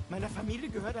 Meiner Familie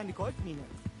gehört eine Goldmine.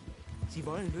 Sie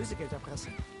wollen Lösegeld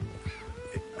erpressen.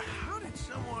 How did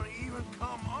someone even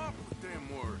come up with them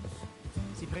words?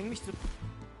 Sie bringen mich zu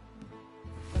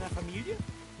meiner Familie?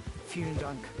 Vielen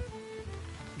Dank.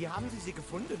 Wie haben Sie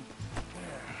gefunden?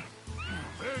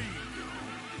 There you go.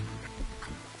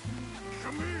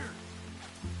 Come here.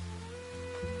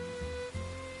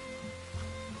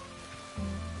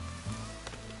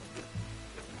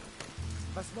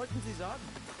 Was wollten Sie sagen?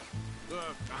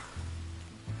 Look,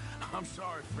 I'm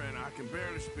sorry, friend. I can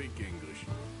barely speak English.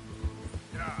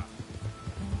 Yeah.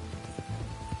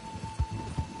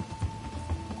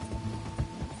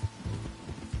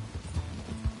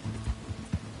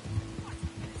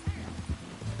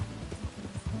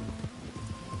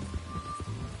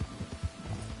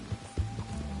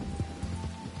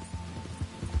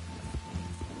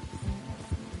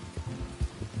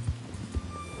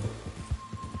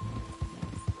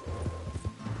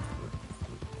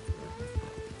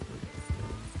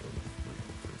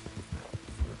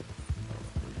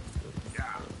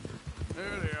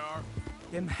 There they are.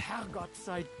 Dem Herrgott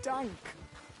sei Dank.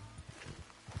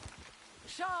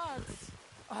 Schatz!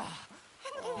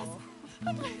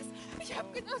 Andreas, ich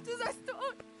hab gedacht, du seist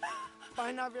tot.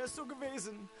 Beinahe wär's so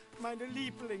gewesen. Meine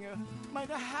Lieblinge,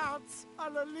 meine Herz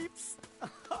allerliebsten.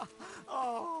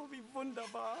 Oh, wie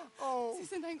wunderbar. Oh. Sie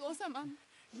sind ein großer Mann.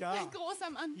 Ja. Ein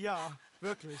großer Mann. Ja,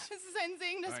 wirklich. Es ist ein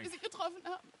Segen, dass wir Sie getroffen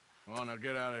haben. Come on, now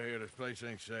get out of here. This place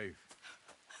ain't safe.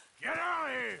 Get out of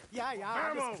here! Ja, ja,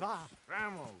 alles klar.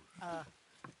 Vamos!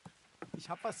 Ich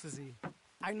hab was für Sie.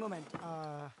 Einen Moment.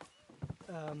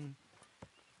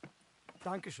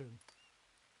 Dankeschön.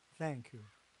 Thank you.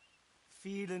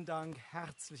 Vielen Dank,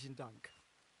 herzlichen Dank.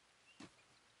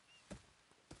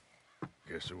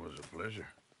 Guess it was a pleasure.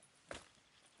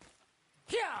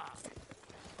 Ja!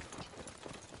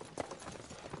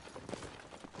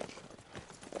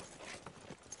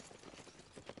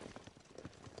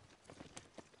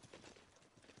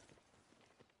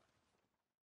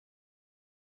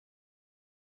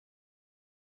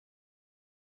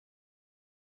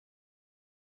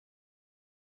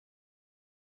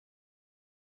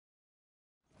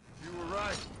 You were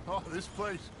right. Oh, this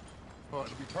place. Oh,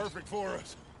 it'll be perfect for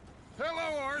us.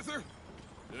 Hello, Arthur.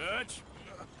 Dutch?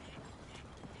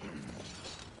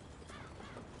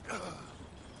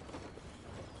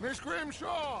 Miss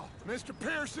Grimshaw, Mr.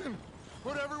 Pearson,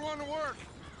 put everyone to work.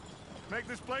 Make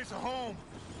this place a home.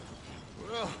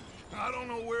 Well, I don't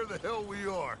know where the hell we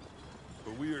are,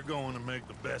 but we are going to make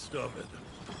the best of it.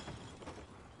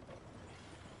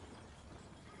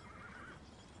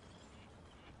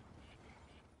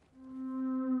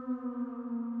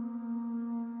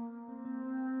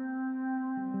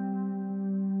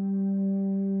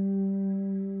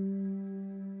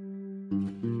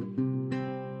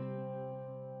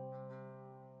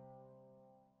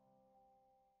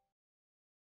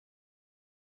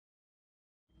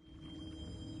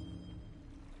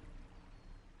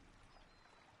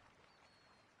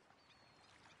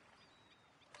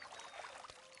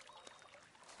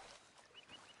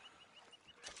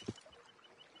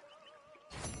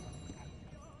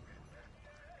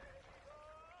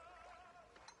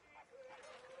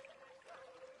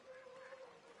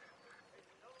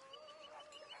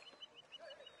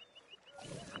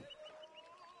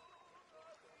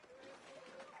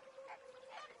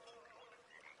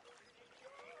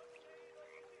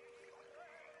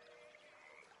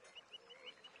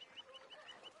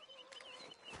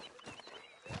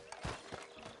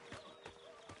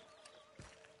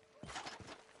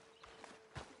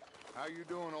 How you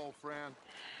doing, old friend?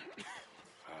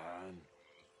 Fine.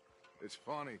 It's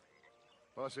funny,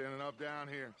 us ending up down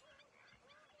here.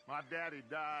 My daddy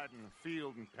died in the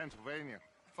field in Pennsylvania,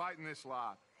 fighting this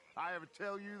lot. I ever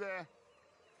tell you that?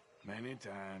 Many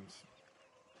times.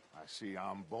 I see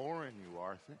I'm boring you,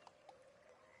 Arthur.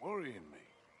 Worrying me.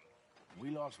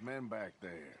 We lost men back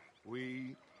there.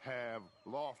 We have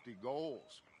lofty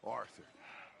goals, Arthur.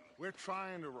 We're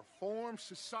trying to reform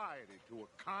society to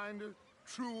a kinder,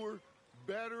 truer,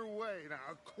 better way.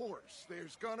 Now, of course,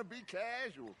 there's gonna be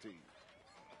casualties.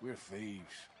 We're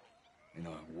thieves in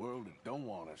a world that don't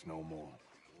want us no more.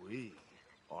 We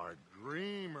are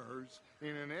dreamers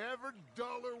in an ever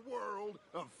duller world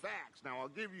of facts. Now, I'll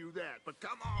give you that, but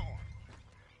come on.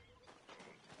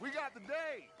 We got the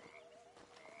day.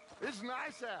 It's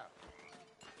nice out.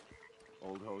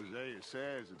 Old Hosea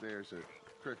says that there's a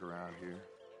creek around here.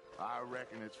 I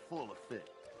reckon it's full of fish.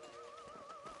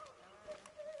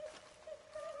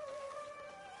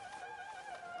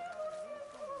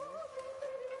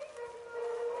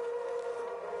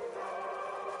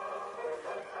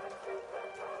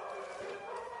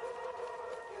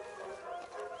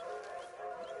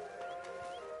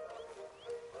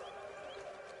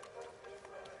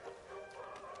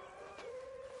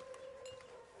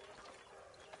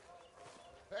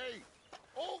 Hey,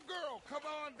 old girl, come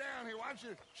on down here. Why don't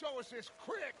you show us this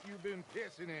creek you've been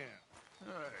pissing in?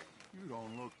 Hey, you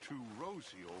don't look too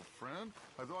rosy, old friend.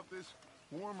 I thought this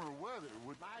warmer weather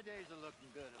would... My days are looking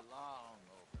good along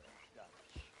over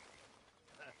Dutch.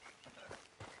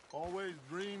 Always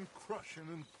dream crushing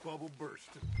and bubble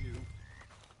bursting, you.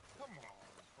 Come on,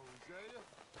 Hosea.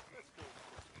 Let's go.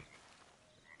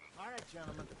 All right,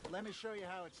 gentlemen. Let me show you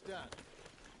how it's done.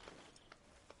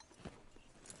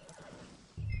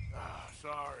 Ah,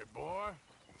 sorry, boy.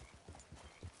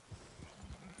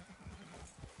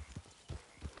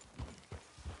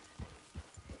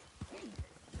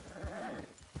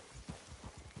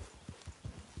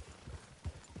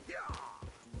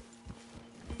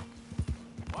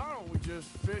 Why don't we just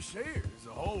fish here? There's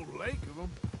a whole lake of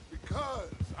them. Because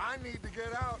I need to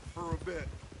get out for a bit.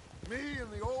 Me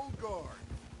and the old guard.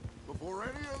 Before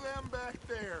any of them back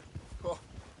there, oh,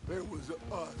 there was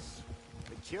us.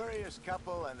 The curious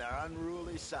couple and their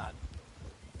unruly son.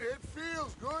 It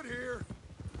feels good here.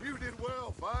 You did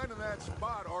well finding that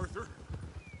spot, Arthur.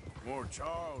 More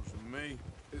Charles than me.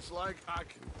 It's like I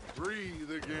can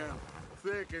breathe again,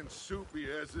 thick and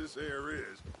soupy as this air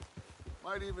is.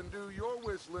 Might even do your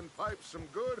whistling pipes some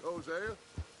good, Hosea.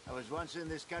 I was once in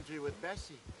this country with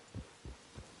Bessie.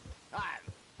 Ah,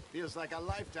 feels like a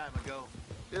lifetime ago.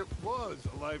 It was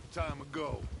a lifetime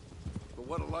ago. But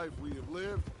what a life we have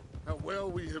lived, how well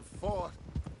we have fought,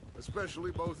 especially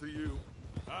both of you.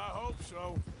 I hope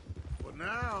so. But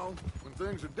now, when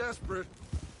things are desperate,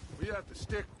 we have to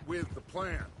stick with the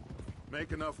plan.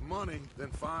 Make enough money, then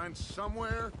find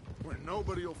somewhere where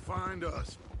nobody will find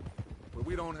us. Where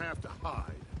we don't have to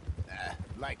hide.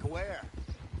 Like where?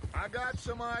 I got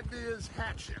some ideas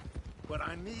hatching, but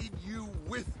I need you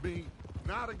with me,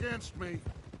 not against me.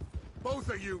 Both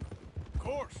of you. Of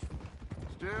course.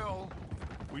 Still,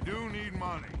 we do need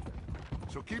money.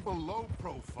 So keep a low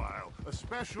profile,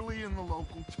 especially in the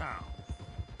local town.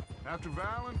 After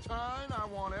Valentine, I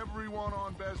want everyone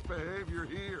on best behavior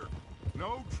here.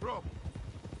 No trouble.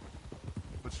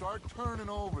 But start turning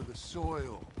over the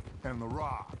soil and the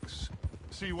rocks.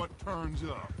 See what turns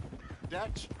up.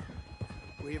 Dutch,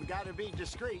 we've got to be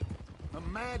discreet.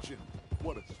 Imagine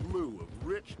what a slew of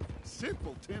rich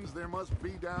simpletons there must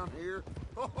be down here.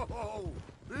 Oh,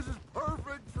 this is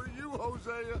perfect for you,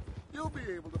 Hosea. You'll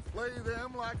be able to play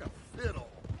them like a fiddle.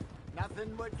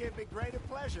 Nothing would give me greater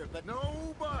pleasure, but...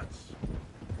 No buts.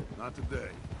 Not today.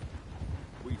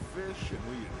 We fish and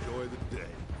we enjoy the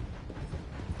day.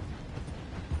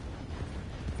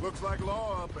 Looks like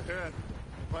law up ahead.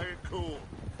 Play it cool.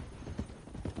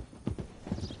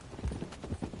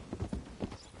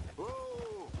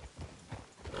 Whoa!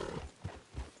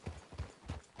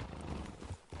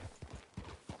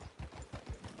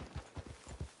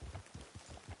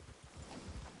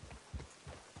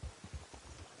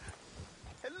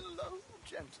 Hello,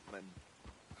 gentlemen.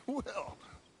 Well,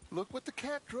 look what the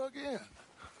cat drug in.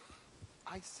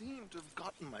 I seem to have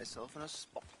gotten myself in a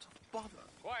spot of bother.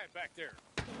 Quiet back there.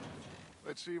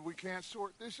 Let's see if we can't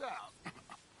sort this out.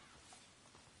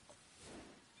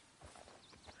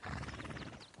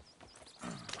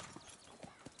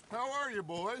 How are you,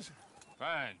 boys?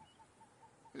 Fine.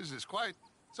 This is quite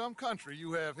some country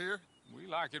you have here. We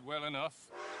like it well enough.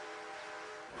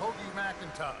 Hoagie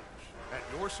McIntosh, at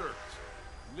your service.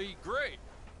 Lee Gray.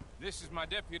 This is my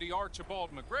deputy Archibald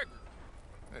McGregor.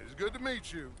 It's good to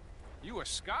meet you. You a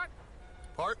Scot?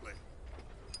 Partly.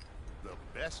 The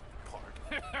best part.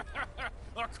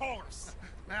 Of course.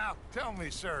 Now, tell me,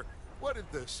 sir, what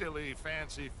did the silly,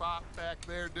 fancy fop back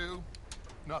there do?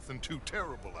 Nothing too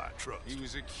terrible, I trust. He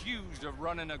was accused of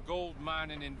running a gold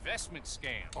mining investment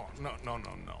scam. Oh, no.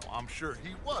 I'm sure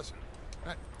he wasn't.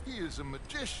 He is a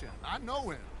magician. I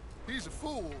know him. He's a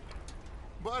fool,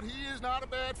 but he is not a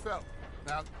bad fellow.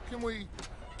 Now, can we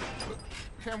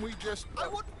just... I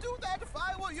wouldn't do that if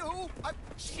I were you.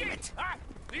 Shit!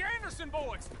 The Anderson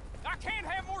boys! I can't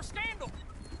have more scandal!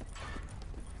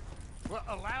 Well,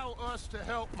 allow us to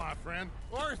help, my friend.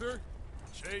 Arthur!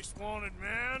 Chase wanted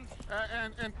man.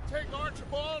 And take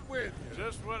Archibald with you.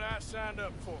 Just what I signed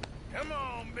up for. Come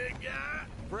on, big guy.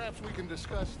 Perhaps we can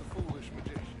discuss the foolish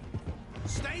magician.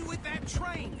 Stay with that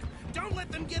train! Don't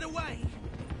let them get away!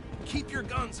 Keep your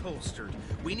guns holstered.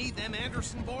 We need them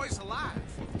Anderson boys alive.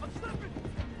 I'm slipping.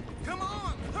 Come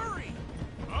on, hurry!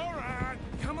 All right.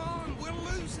 Come on, we're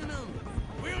losing them.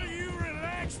 Will you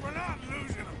relax? We're not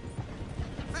losing them.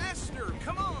 Faster,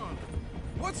 come on.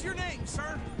 What's your name,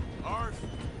 sir?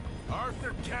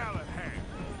 Arthur Callahan.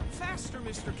 Faster,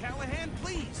 Mr. Callahan,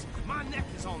 please. My neck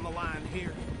is on the line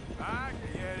here. I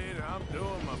get it. I'm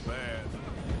doing my best.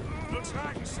 Looks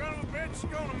like the son of a bitch is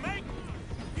gonna make it.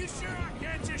 You sure I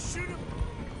can't just shoot him?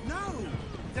 No.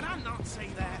 Did I not say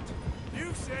that?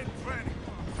 You said plenty.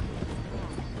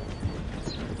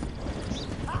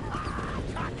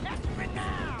 Catch me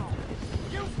now!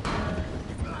 You...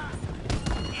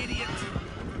 Idiot!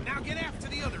 Now get after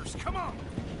the others, come on!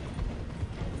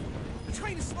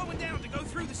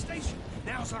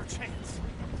 Now's our chance.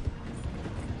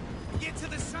 Get to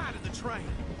the side of the train.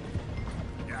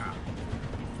 Yeah.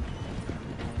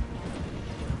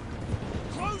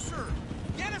 Closer!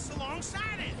 Get us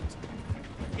alongside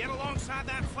it! Get alongside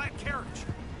that flat carriage.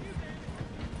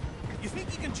 You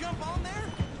think you can jump on there?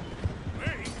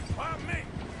 Me? Why me?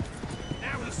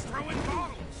 Now he's throwing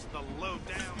bottles, the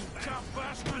low-down Top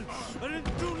bastard! I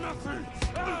didn't do nothing!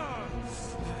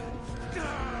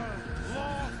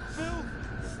 Law, Phil!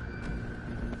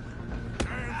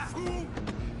 Damn fool!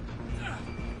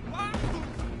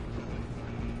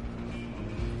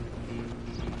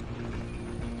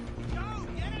 Go,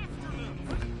 get after them!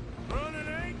 Running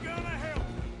ain't gonna help!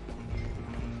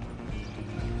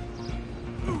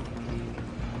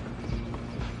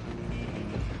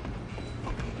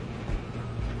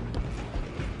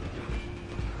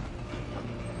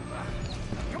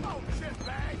 Come on,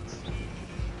 shitbags!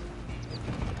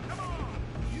 Come on!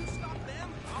 You stop them,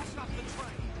 I'll stop the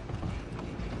train.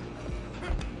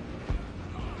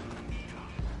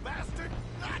 Bastard!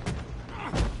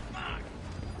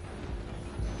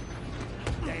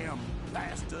 Damn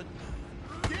bastard!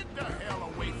 Get the hell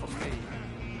away from me!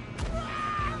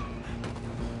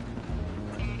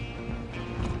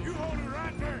 You hold it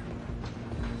right there!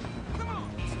 Come on,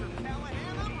 Mr.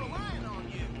 Callahan, I'm relying on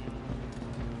you.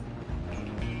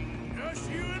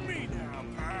 Just you and me now,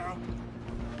 pal.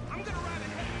 I'm gonna ride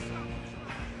ahead and stop the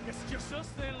train. It's just us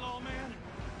then, lawman.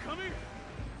 Come here.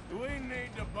 Do we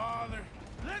need to bother?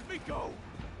 Let me go.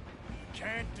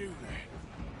 Can't do that.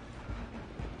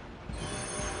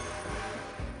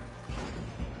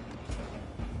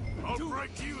 I'll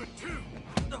break you in two.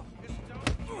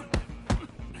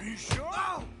 Are you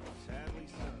sure? Sadly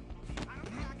so. I don't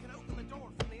think I can open the door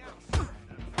from the outside.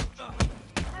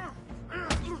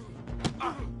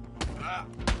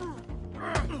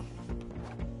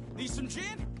 Need some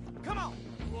gin? Come on.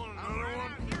 You want I'm another right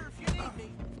one? out here if you need me.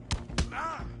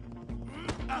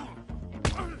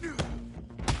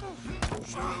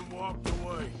 Should have walked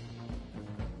away.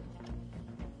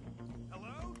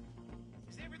 Hello?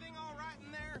 Is everything all right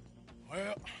in there?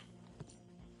 Well,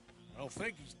 I don't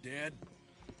think he's dead.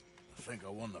 I think I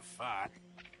won the fight.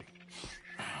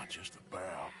 Just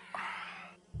about.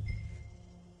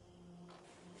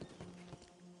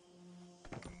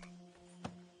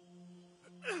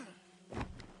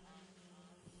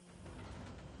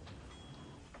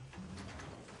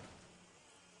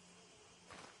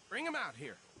 Bring him out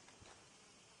here.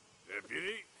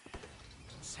 Deputy,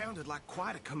 Sounded like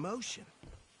quite a commotion.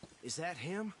 Is that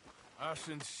him? I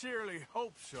sincerely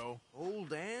hope so.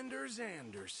 Old Anders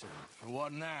Anderson. For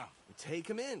what now? Take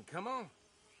him in, come on.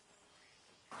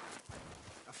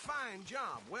 A fine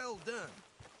job, well done.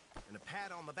 And a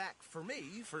pat on the back for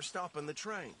me for stopping the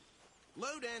train.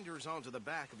 Load Anders onto the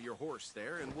back of your horse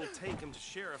there, and we'll take him to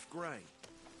Sheriff Gray.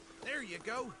 There you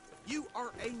go. You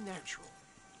are a natural.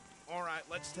 All right,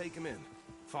 let's take him in.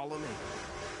 Follow me.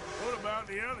 What about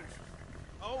the others?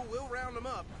 Oh, we'll round them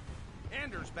up.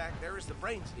 Anders back there is the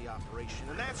brains of the operation,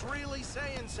 and that's really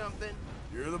saying something.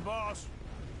 You're the boss.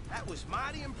 That was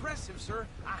mighty impressive, sir.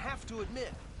 I have to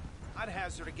admit. I'd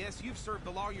hazard a guess you've served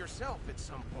the law yourself at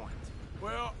some point.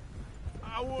 Well,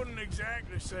 I wouldn't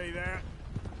exactly say that.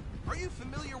 Are you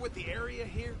familiar with the area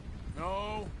here?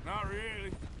 No, not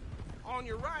really. On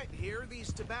your right here,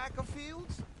 these tobacco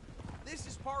fields? This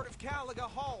is part of Caliga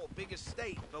Hall, big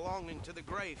estate belonging to the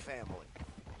Gray family.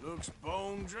 Looks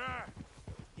bone dry.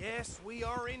 Yes, we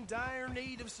are in dire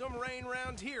need of some rain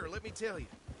round here, let me tell you.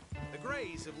 The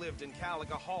Grays have lived in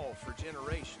Caliga Hall for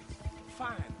generations.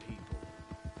 Fine people.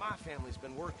 My family's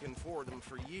been working for them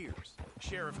for years.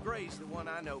 Sheriff Gray's the one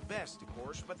I know best, of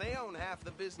course, but they own half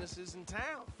the businesses in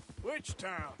town. Which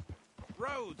town?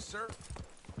 Rhodes, sir.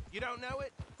 You don't know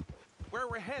it? Where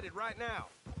we're headed right now.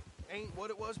 Ain't what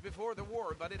it was before the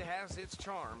war, but it has its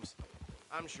charms.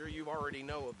 I'm sure you already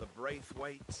know of the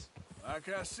Braithwaites. Like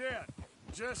I said,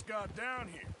 just got down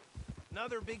here.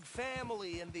 Another big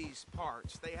family in these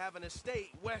parts. They have an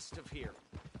estate west of here.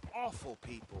 Awful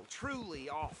people, truly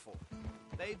awful.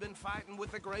 They've been fighting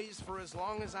with the Grays for as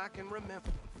long as I can remember.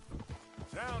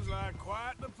 Sounds like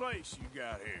quite the place you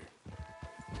got here.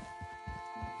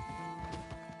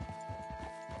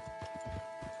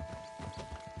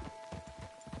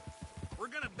 We're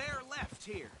gonna bear left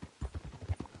here.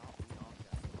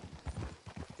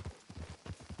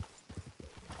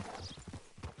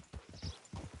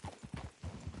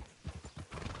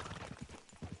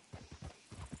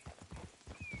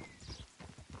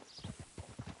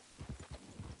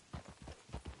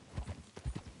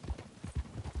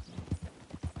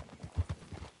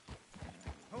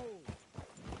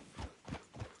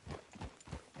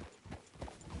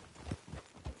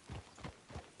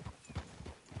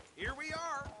 Here we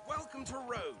are. Welcome to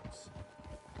Rhodes.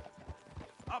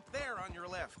 Up there on your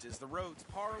left is the Rhodes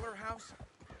Parlor House.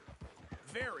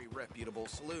 Very reputable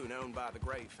saloon owned by the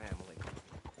Gray family.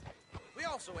 We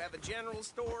also have a general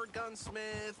store,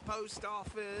 gunsmith, post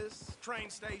office,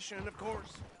 train station, of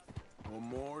course. What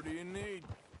more do you need?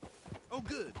 Oh,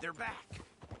 good. They're back.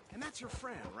 And that's your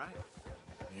friend, right?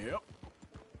 Yep.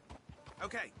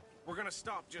 Okay, we're gonna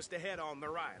stop just ahead on the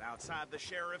right, outside the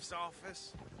sheriff's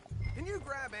office. Can you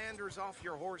grab Anders off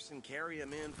your horse and carry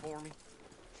him in for me?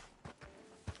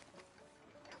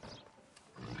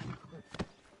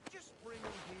 Just bring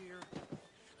him here.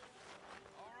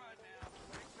 All right now.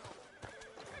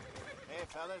 Hey,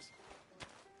 fellas.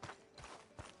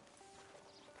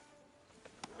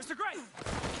 Mr. Gray!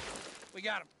 We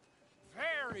got him.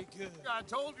 Very good. I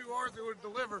told you Arthur would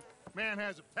deliver. Man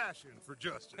has a passion for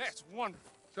justice. That's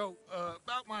wonderful. So,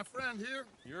 about my friend here?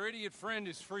 Your idiot friend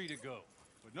is free to go.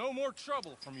 But no more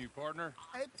trouble from you, partner.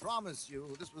 I promise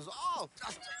you, this was all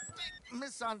just a big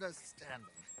misunderstanding.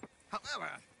 However,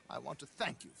 I want to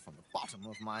thank you from the bottom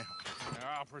of my heart.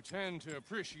 I'll pretend to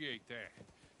appreciate that.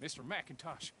 Mr.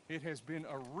 McIntosh, it has been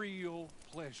a real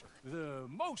pleasure. The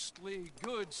mostly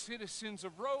good citizens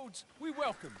of Rhodes, we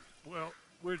welcome you. Well,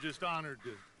 we're just honored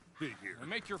to be here. And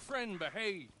make your friend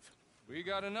behave. We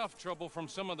got enough trouble from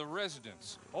some of the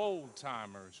residents,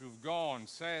 old-timers who've gone,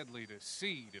 sadly, to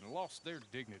seed and lost their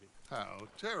dignity. How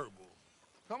terrible.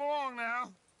 Come along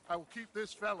now. I will keep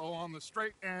this fellow on the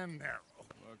straight and narrow.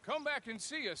 Come back and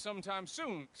see us sometime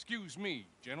soon. Excuse me,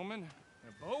 gentlemen.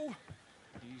 Bo,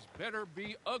 these better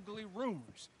be ugly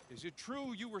rumors. Is it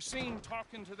true you were seen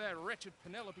talking to that wretched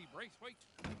Penelope Braithwaite?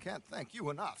 I can't thank you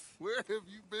enough. Where have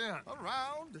you been?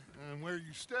 Around. And where are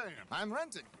you staying? I'm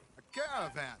renting a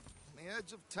caravan on the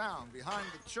edge of town behind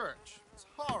the church. It's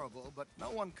horrible, but no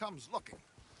one comes looking.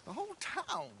 The whole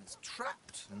town is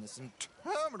trapped in this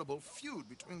interminable feud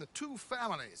between the two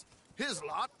families. His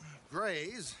lot,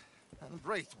 Gray's, and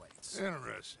Braithwaite's.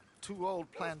 Interesting. Two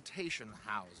old plantation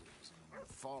houses,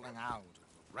 falling out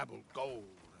of rebel gold,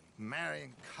 and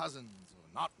marrying cousins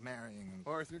or not marrying.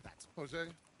 Arthur, Jose,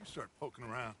 you start poking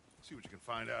around. See what you can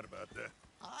find out about that.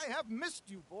 I have missed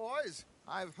you, boys.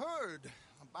 I've heard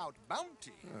about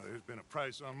bounty. There's been a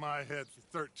price on my head for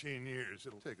 13 years.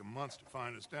 It'll take a month to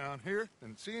find us down here,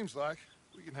 and it seems like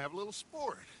we can have a little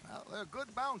sport. Well, they're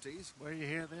good bounties. Where you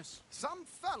hear this? Some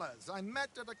fellas I met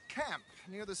at a camp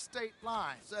near the state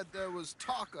line said there was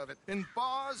talk of it in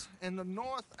bars in the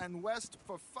north and west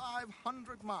for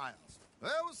 500 miles.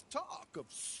 There was talk of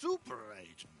super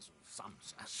agents of some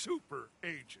sort. Super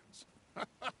agents?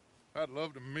 I'd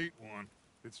love to meet one.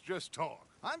 It's just talk.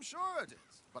 I'm sure it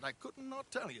is, but I couldn't not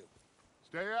tell you.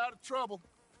 Stay out of trouble.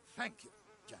 Thank you,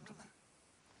 gentlemen.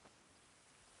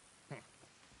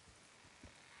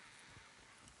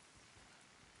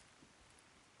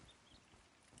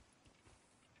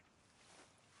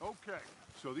 Okay,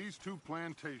 so these two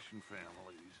plantation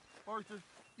families. Arthur,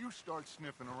 you start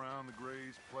sniffing around the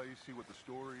Gray's place, see what the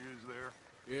story is there.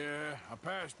 Yeah, I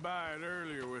passed by it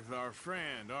earlier with our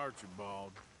friend,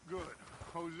 Archibald. Good.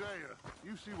 Hosea,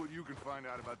 you see what you can find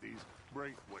out about these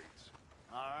Braithwaites.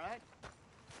 All right.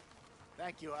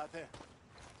 Thank you, Arthur.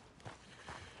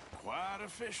 Quite a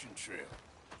fishing trip.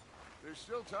 There's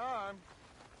still time.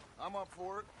 I'm up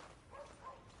for it.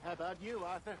 How about you,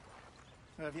 Arthur?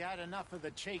 Have you had enough of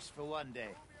the chase for one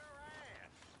day?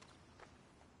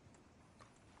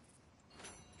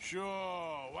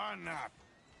 Sure, why not?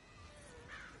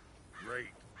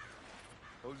 Great.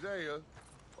 Hosea,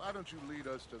 why don't you lead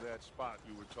us to that spot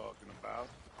you were talking about?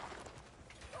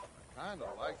 Kinda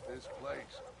like this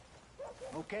place.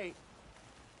 Okay.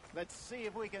 Let's see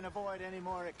if we can avoid any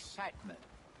more excitement.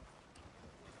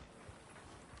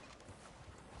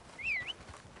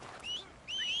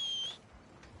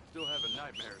 Still having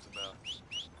nightmares about,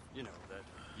 you know, that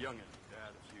youngin' who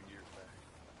died a few years back.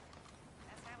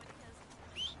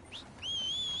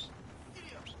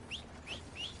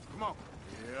 Come on.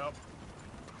 Yep.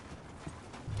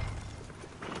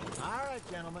 All right,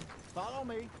 gentlemen. Follow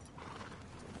me.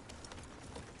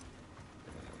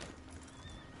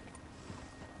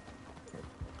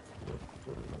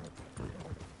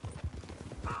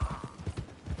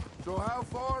 So how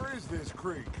far is this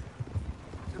creek?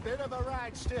 It's a bit of a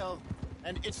ride still,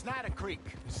 and it's not a creek.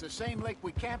 It's the same lake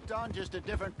we camped on, just a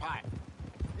different pipe.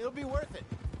 It'll be worth it.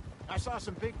 I saw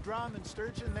some big drum and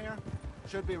sturgeon there.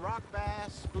 Should be rock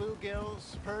bass,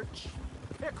 bluegills, perch,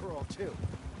 pickerel, too.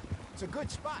 It's a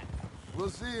good spot. We'll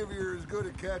see if you're as good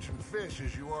at catching fish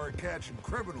as you are at catching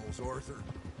criminals, Arthur.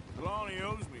 Trelawney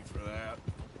owes me for that.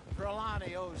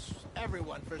 Trelawney owes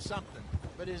everyone for something,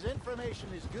 but his information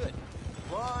is good.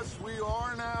 Plus, we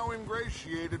are now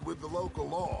ingratiated with the local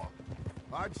law.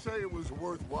 I'd say it was a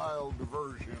worthwhile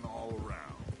diversion all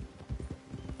around.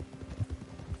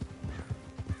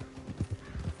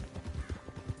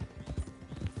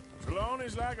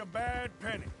 Trelawney's like a bad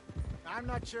penny. I'm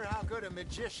not sure how good a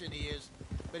magician he is,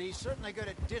 but he's certainly good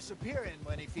at disappearing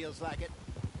when he feels like it.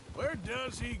 Where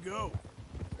does he go?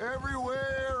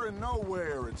 Everywhere and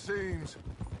nowhere, it seems.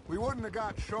 We wouldn't have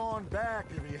got Sean back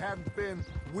if he hadn't been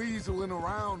weaseling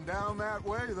around down that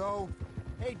way, though.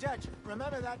 Hey, Dutch,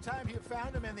 remember that time you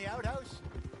found him in the outhouse?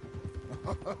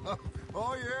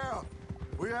 Oh, yeah.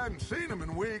 We hadn't seen him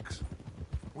in weeks.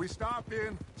 We stopped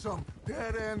in some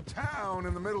dead-end town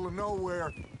in the middle of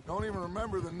nowhere. Don't even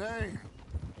remember the name.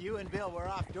 You and Bill were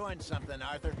off doing something,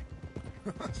 Arthur.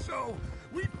 So,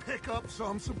 we pick up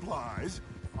some supplies.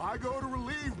 I go to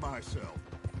relieve myself.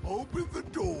 Open the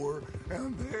door,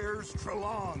 and there's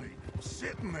Trelawney,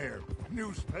 sitting there,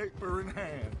 newspaper in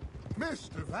hand.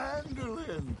 Mr.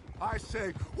 Vanderlyn. I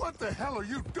say, what the hell are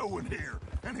you doing here?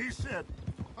 And he said,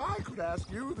 I could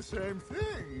ask you the same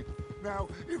thing. Now,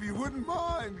 if you wouldn't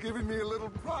mind giving me a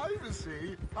little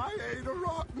privacy, I ate a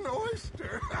rotten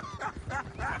oyster.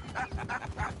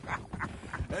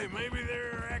 Hey, maybe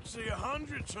there are actually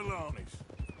 100 Trelawneys.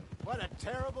 What a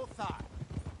terrible thought.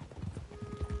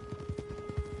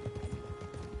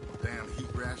 Damn heat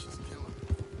rash is killing me.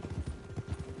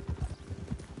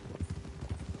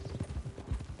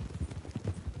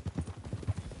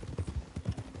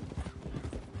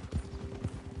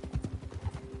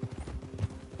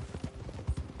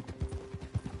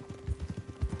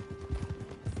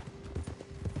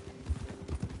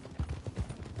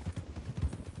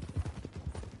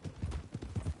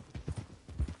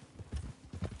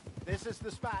 This is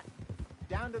the spot.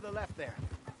 Down to the left there.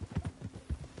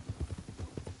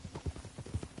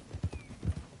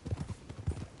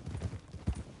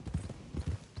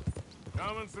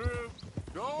 Coming through.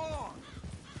 Go on.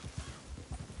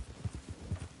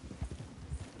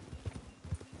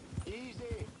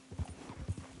 Easy.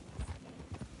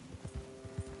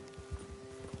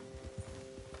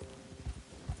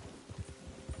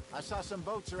 I saw some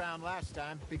boats around last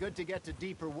time. Be good to get to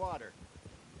deeper water.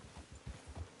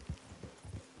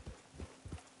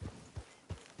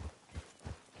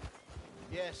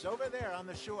 Yes, over there on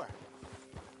the shore.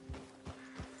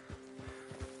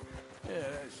 Yeah,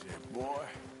 that's it, boy.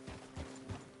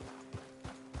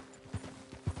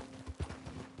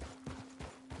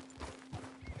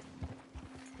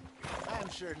 I'm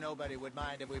sure nobody would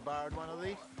mind if we borrowed one of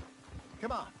these.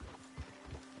 Come on.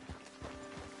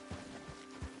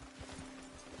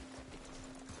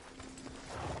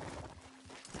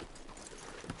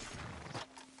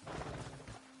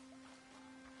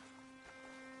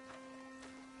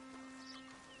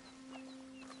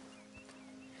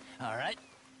 All right.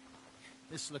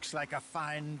 This looks like a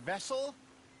fine vessel.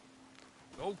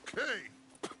 Okay.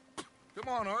 Come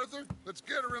on, Arthur. Let's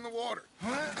get her in the water.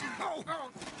 I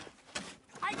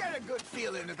got a good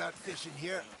feeling about fishing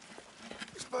here.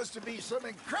 It's supposed to be some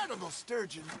incredible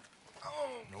sturgeon.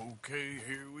 Okay,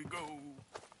 here we go.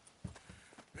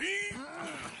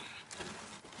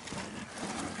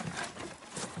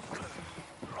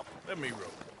 Let me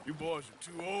row. You boys are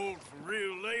too old for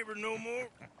real labor no more.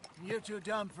 You're too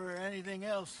dumb for anything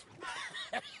else.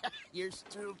 You're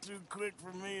still too quick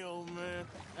for me, old man.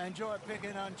 Enjoy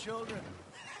picking on children.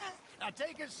 Now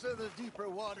take us to the deeper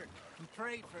water and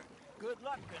pray for good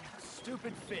luck and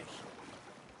stupid fish.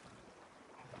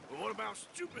 But what about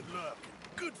stupid luck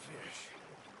and good fish?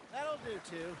 That'll do,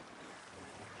 too.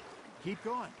 Keep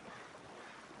going.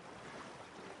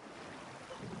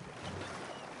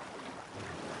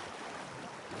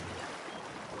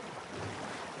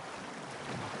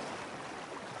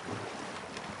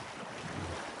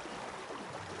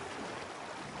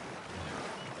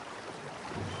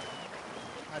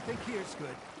 I think here's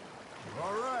good.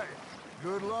 All right.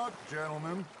 Good luck,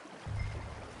 gentlemen.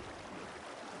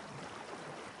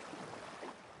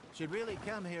 Should really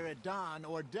come here at dawn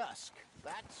or dusk.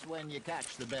 That's when you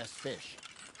catch the best fish.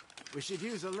 We should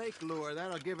use a lake lure.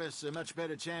 That'll give us a much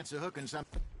better chance of hooking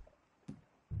something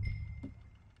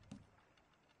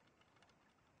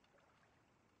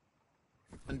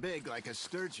big like a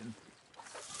sturgeon.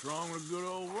 Strong with a good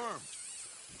old worm.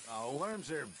 Oh, worms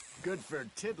are good for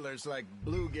tiddlers like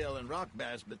bluegill and rock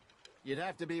bass, but you'd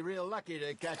have to be real lucky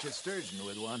to catch a sturgeon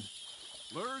with one.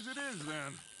 Lures it is,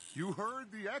 then. You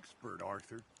heard the expert,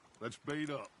 Arthur. Let's bait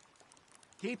up.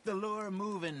 Keep the lure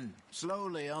moving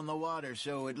slowly on the water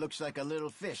so it looks like a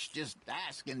little fish just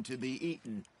asking to be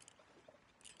eaten.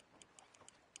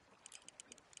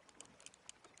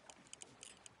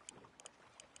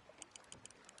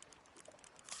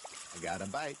 Got a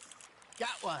bite. Got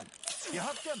one. You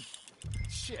hooked him.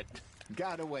 Shit.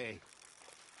 Got away.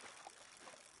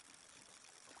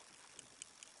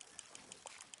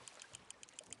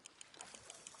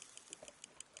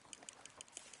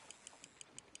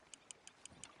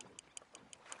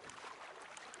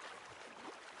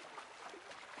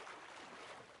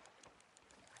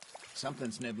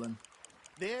 Something's nibbling.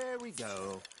 There we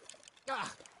go.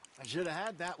 Ah, I should have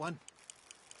had that one.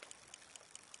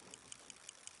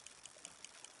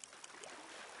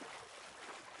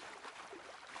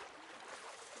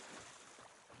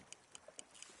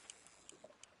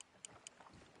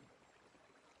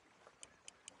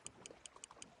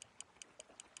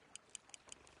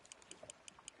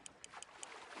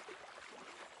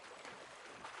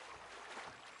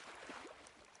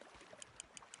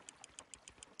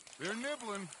 They're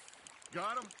nibbling.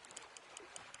 Got 'em.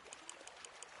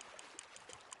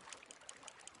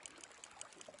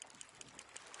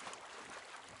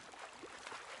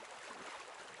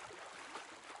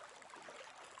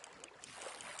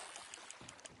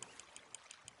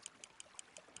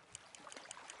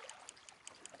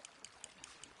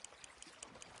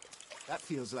 That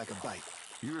feels like a bite.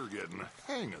 You're getting the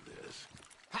hang of this.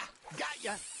 Ha! Got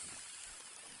ya!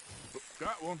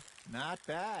 Got one. Not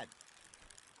bad.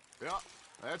 Yeah,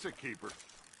 that's a keeper.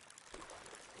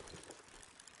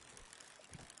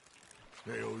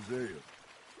 Hey, Hosea, you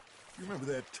remember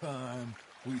that time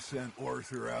we sent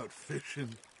Arthur out fishing?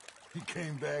 He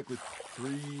came back with 3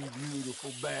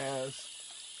 beautiful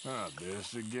bass. Not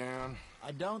this again.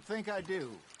 I don't think I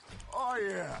do. Oh,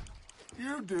 yeah,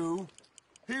 you do.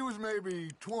 He was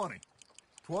maybe 20,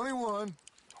 21,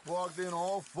 walked in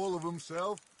all full of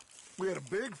himself. We had a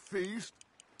big feast,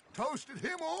 toasted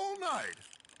him all night.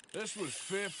 This was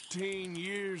 15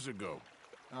 years ago.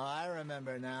 Oh, I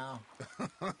remember now.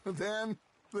 Then,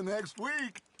 the next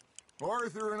week,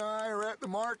 Arthur and I are at the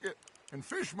market, and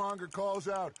Fishmonger calls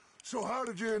out, "So how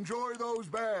did you enjoy those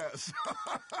bass?"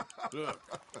 Look,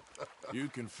 you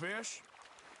can fish,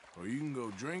 or you can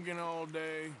go drinking all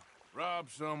day,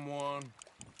 rob someone,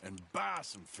 and buy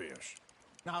some fish.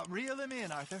 Now, reel him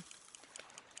in, Arthur.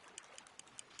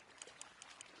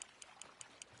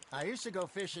 I used to go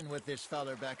fishing with this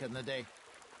feller back in the day.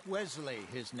 Wesley,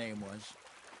 his name was.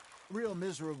 Real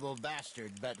miserable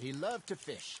bastard, but he loved to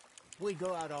fish. We'd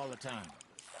go out all the time.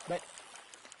 But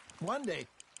one day,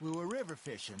 we were river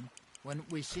fishing when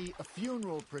we see a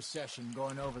funeral procession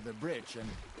going over the bridge, and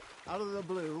out of the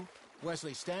blue,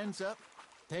 Wesley stands up,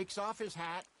 takes off his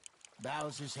hat,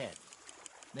 bows his head.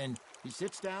 Then he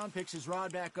sits down, picks his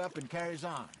rod back up, and carries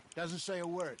on. Doesn't say a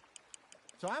word.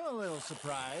 So I'm a little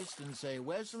surprised and say,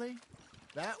 "Wesley,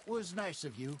 that was nice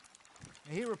of you."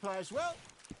 And he replies, "Well,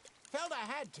 felt I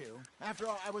had to. After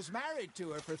all, I was married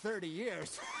to her for 30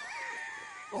 years.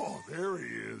 Oh, there he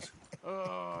is.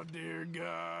 Oh, dear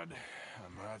God. I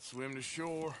might swim to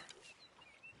shore.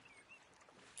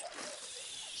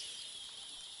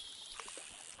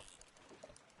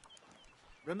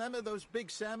 Remember those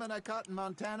big salmon I caught in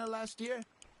Montana last year?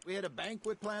 We had a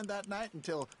banquet planned that night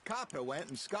until Copper went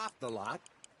and scoffed the lot.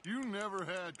 You never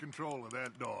had control of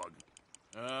that dog.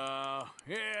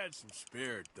 He had some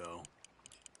spirit, though.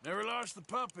 Never lost the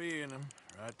puppy in him,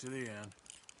 right to the end.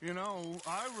 You know,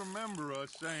 I remember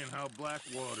us saying how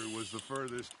Blackwater was the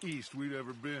furthest east we'd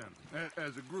ever been.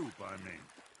 As a group, I mean.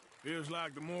 Feels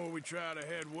like the more we try to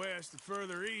head west, the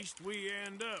further east we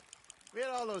end up. We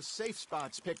had all those safe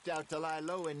spots picked out to lie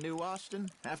low in New Austin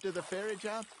after the ferry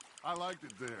job. I liked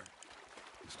it there.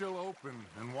 Still open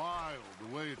and wild,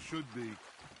 the way it should be.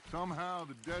 Somehow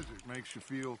the desert makes you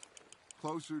feel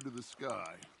closer to the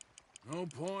sky. No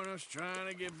point us trying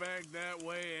to get back that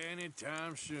way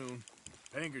anytime soon.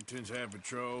 Pinkertons have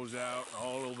patrols out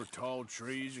all over tall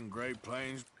trees and Great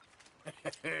Plains.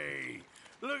 Hey,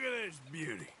 look at this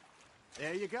beauty.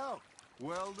 There you go.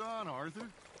 Well done, Arthur.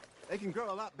 They can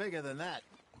grow a lot bigger than that.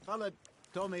 Fella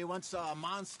told me he once saw a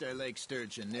monster lake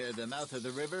sturgeon near the mouth of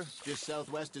the river, just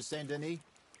southwest of Saint Denis.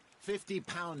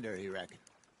 50-pounder, he reckoned.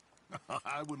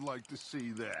 I would like to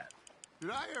see that. Did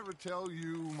I ever tell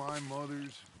you my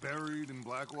mother's buried in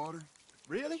Blackwater?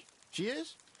 Really? She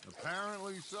is?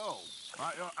 Apparently so.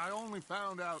 I only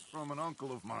found out from an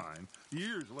uncle of mine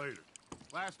years later.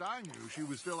 Last I knew, she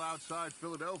was still outside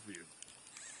Philadelphia.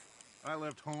 I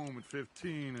left home at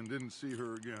 15 and didn't see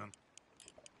her again.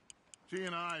 She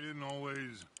and I didn't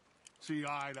always see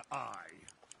eye to eye.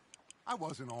 I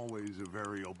wasn't always a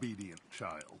very obedient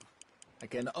child. I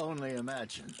can only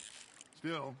imagine.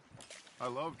 Still, I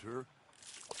loved her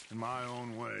in my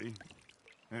own way,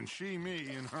 and she me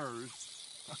in hers.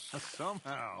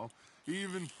 Somehow,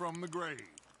 even from the grave,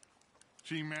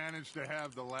 she managed to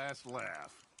have the last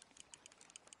laugh.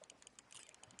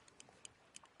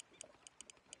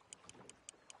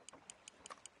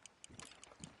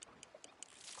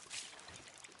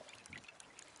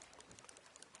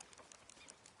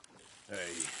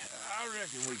 Hey, I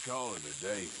reckon we call it a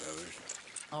day, fellas.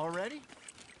 Already?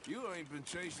 You ain't been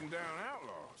chasing down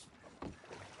outlaws.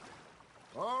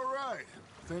 All right.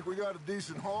 Think we got a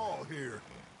decent haul here.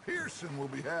 Pearson will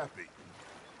be happy.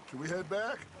 Should we head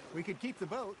back? We could keep the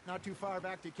boat not too far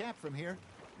back to camp from here.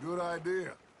 Good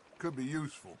idea. Could be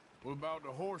useful. What about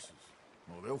the horses?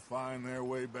 Well, they'll find their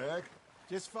way back.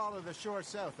 Just follow the shore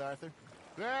south, Arthur.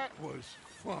 That was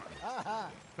fun.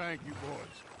 Thank you,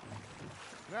 boys.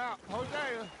 Now,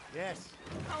 Hosea. Yes?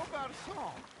 How about a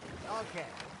song? Okay.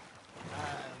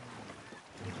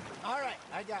 All right,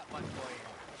 I got one for you.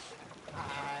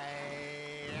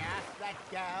 I asked that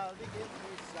gal to give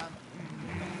me some.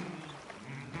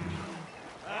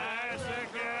 I asked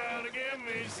that gal to give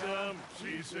me some.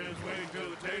 She says, wait till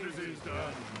the taters is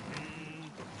done.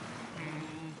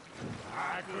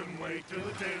 I couldn't wait till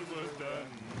the taters was done.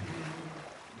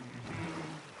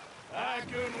 I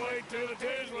couldn't wait till the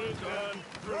taters was done.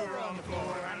 Threw her on the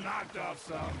floor and knocked off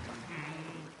some.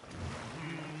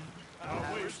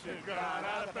 I wish to God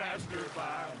I'd have passed her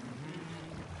by.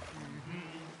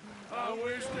 I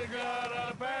wish to God I'd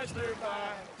have passed her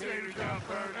by. Taters got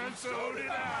burnt and so did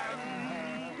I.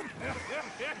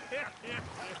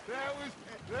 That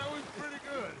was pretty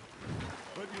good.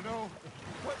 But you know,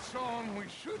 what song we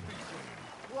should be singing?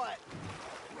 What?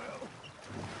 Well,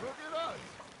 look at us.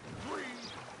 3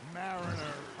 mariners.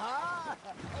 Ah,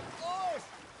 of course.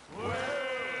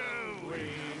 Well, we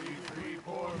 3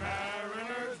 poor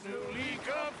mariners newly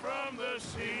come from the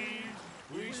seas.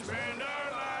 We spend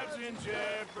our lives in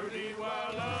jeopardy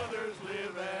while others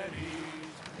live at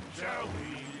ease. Shall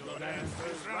we go dance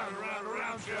this round, around,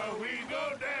 around? Shall we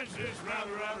go dance this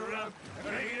round, around, around?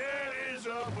 Hey, that is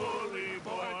a bully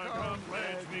boy. Come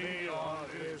pledge me on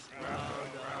this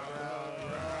ground, ground.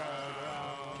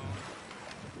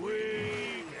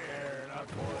 We care not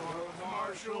for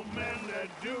martial men that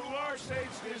do our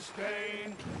state's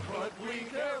disdain, but we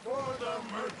care for the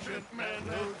merchantmen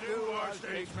who do our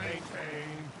state's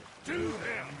maintain. To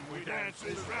them we dance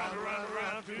this round, around,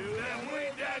 around. To them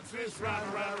we dance this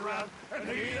round, around, around. And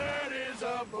he that is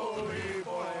a bully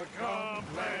boy, come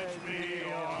pledge me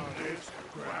on this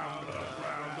ground, ground,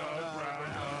 ground, ground, ground,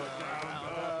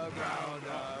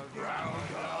 ground,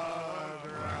 ground.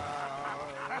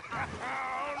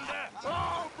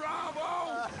 Oh,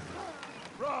 bravo!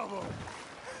 Bravo!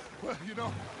 Well, you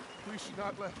know, we should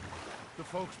not let the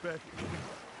folks back in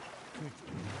think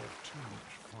that we have too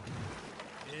much fun.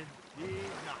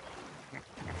 Indeed not.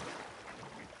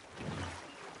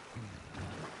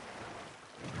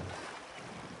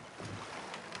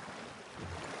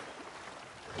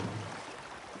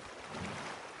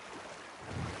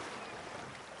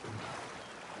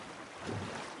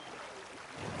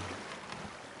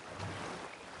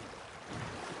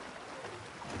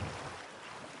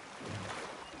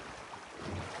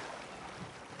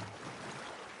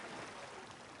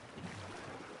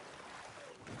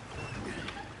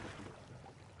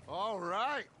 All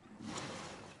right.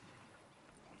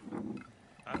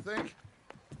 I think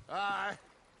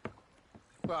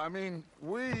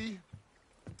we are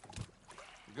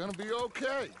gonna be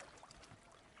okay.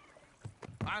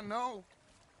 I know.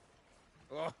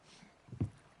 I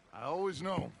always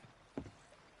know.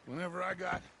 Whenever I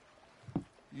got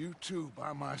you two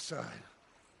by my side,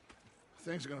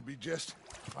 things are gonna be just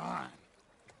fine.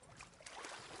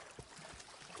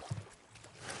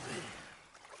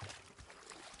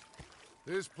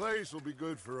 This place will be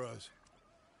good for us.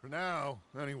 For now,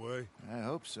 anyway. I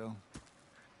hope so.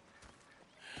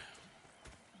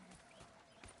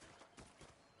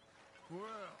 Well,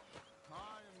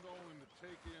 I am going to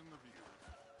take in the view.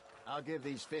 I'll give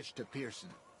these fish to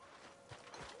Pearson.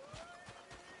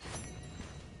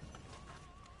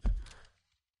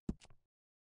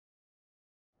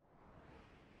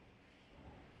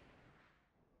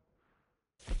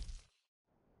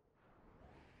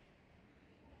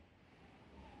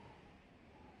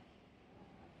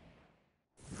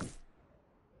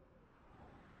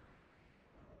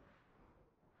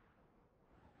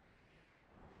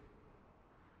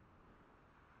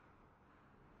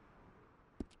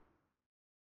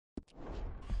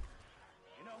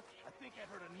 I think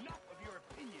I've heard enough of your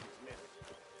opinions, miss.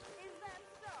 Is that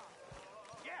so?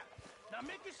 Yeah. Now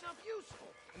make yourself useful.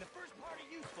 And the first part of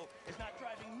useful is not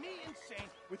driving me insane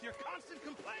with your constant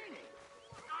complaining.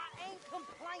 I ain't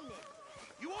complaining.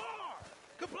 You are!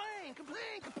 Complain,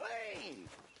 complain, complain!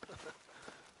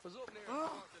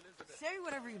 Say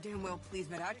whatever you damn well please,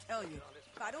 but I tell you,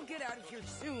 if I don't get out of here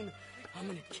soon, I'm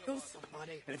gonna kill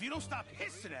somebody. And if you don't stop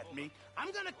hissing at me,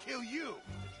 I'm gonna kill you.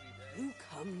 You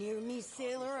come near me,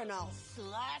 sailor, and I'll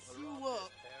slice you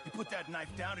up. You put that knife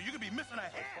down or you're gonna be missing a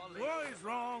hand. What is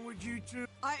wrong with you two?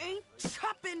 I ain't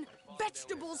chopping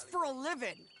vegetables for a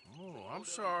living. Oh, I'm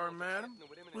sorry, madam.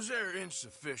 Was there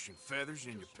insufficient feathers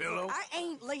in your pillow? I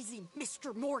ain't lazy,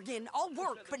 Mr. Morgan. I'll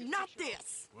work, but not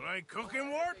this. Well, ain't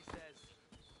cooking work?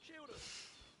 Shoot us.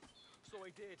 So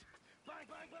he did. Bang,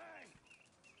 bang, bang!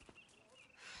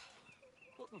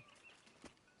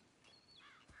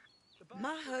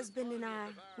 My husband and I,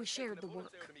 we shared the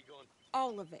work.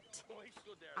 All of it.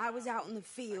 I was out in the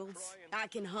fields. I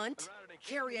can hunt,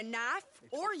 carry a knife,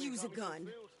 or use a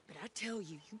gun. But I tell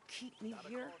you, you keep me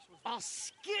here, I'll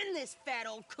skin this fat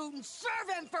old coot and serve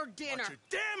him for dinner. Watch your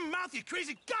damn mouth, you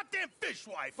crazy goddamn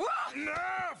fishwife!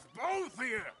 Enough, both of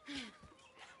you!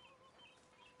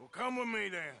 Well, come with me,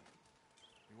 then.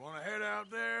 You want to head out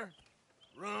there,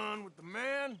 run with the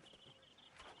men?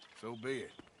 So be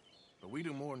it. But we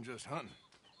do more than just hunting.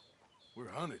 We're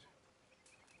hunted.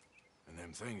 And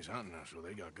them things hunting us, so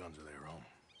they got guns of their own.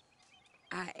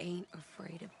 I ain't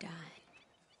afraid of dying.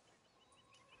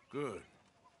 Good.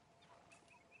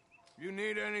 You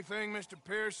need anything, Mr.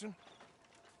 Pearson?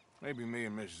 Maybe me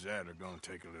and Mrs. Ad are gonna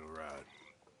take a little ride.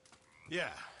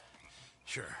 Yeah,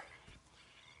 sure.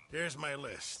 Here's my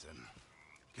list, and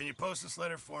can you post this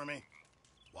letter for me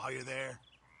while you're there?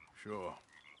 Sure.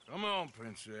 Come on,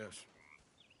 Princess.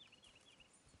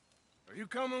 Are you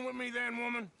coming with me then,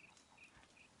 woman?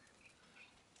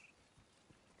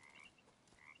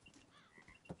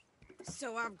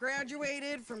 So I've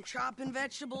graduated from chopping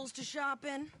vegetables to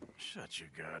shopping? Shut your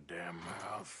goddamn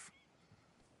mouth.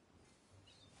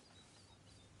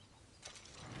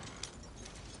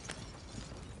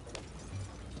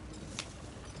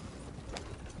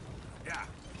 Yeah.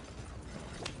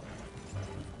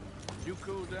 You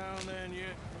cool down then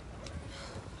yet?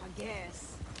 I guess.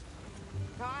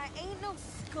 I ain't no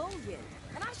scullion,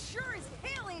 and I sure as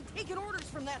hell ain't taking orders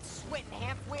from that sweating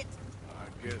half-wit. I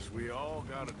guess we all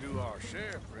gotta do our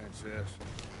share, Princess.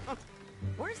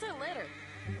 Where's that letter?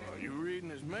 Are you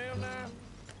reading his mail now?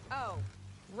 Oh,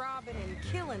 robbing and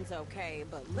killing's okay,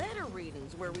 but letter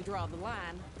reading's where we draw the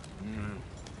line.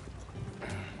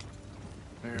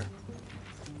 Here.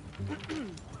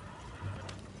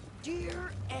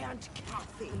 Dear Aunt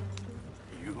Kathy,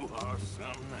 You are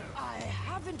something else. I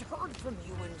haven't heard from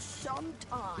you in some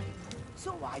time,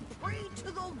 so I pray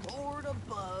to the Lord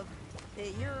above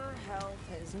that your health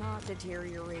has not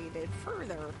deteriorated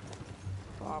further.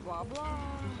 Blah, blah, blah.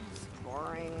 It's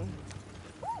boring.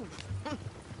 Ooh.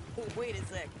 Wait a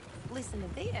sec. Listen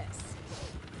to this.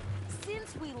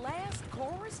 Since we last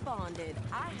corresponded,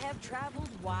 I have traveled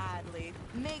widely,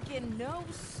 making no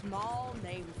small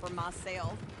name for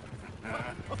myself.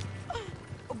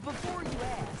 Before you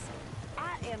ask,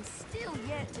 I am still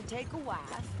yet to take a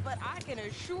wife, but I can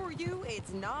assure you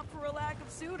it's not for a lack of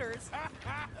suitors.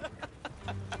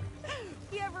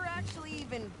 You ever actually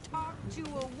even talked to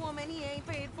a woman he ain't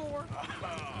paid for?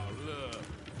 Oh, look.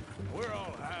 We're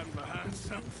all hiding behind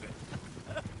something.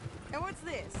 And what's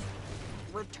this?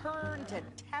 Return to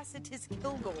Tacitus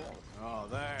Kilgore. Oh,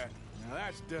 that. Now,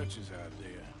 that's Dutch's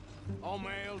idea. All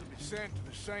mail to be sent to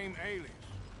the same alias.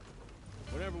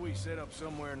 Whenever we set up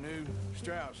somewhere new,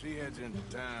 Strauss, he heads into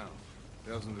town.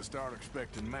 Tells them to start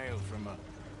expecting mail from a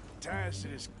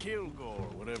Tacitus Kilgore,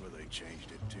 whatever they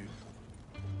changed it to.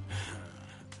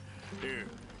 Here,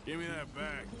 give me that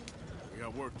back. We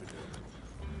got work to do.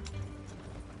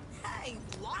 Hey,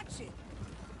 watch it!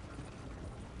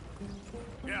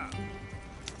 Yeah.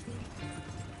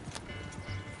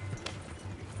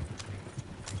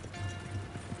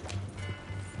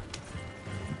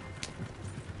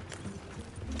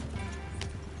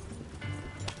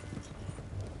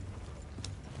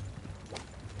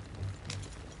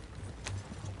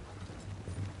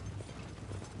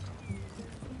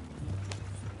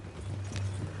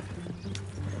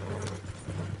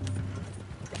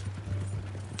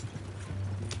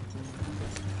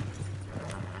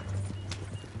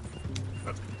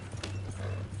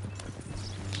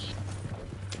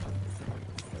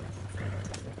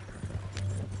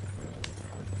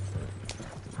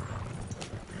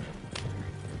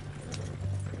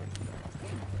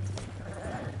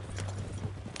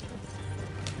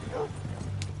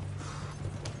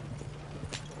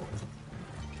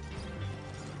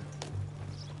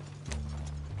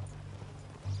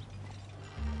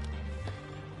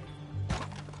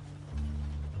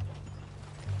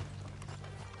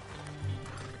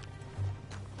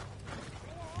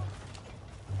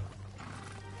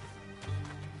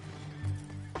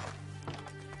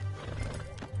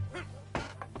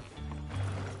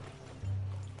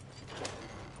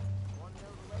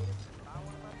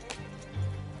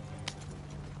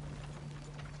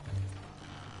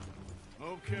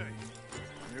 Okay,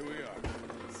 here we are.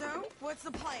 So, what's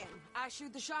the plan? I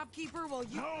shoot the shopkeeper while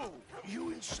you... No! You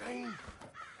insane?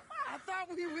 I thought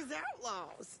we was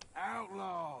outlaws.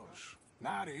 Outlaws,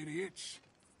 not idiots.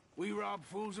 We rob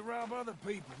fools that rob other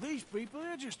people. These people,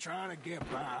 they're just trying to get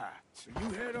by. So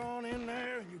you head on in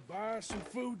there and you buy us some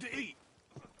food to eat.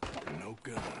 No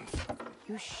guns.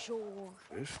 You sure?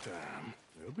 This time,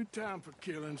 there'll be time for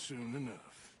killing soon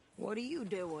enough. What are you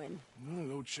doing? I'm gonna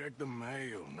go check the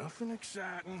mail. Nothing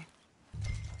exciting.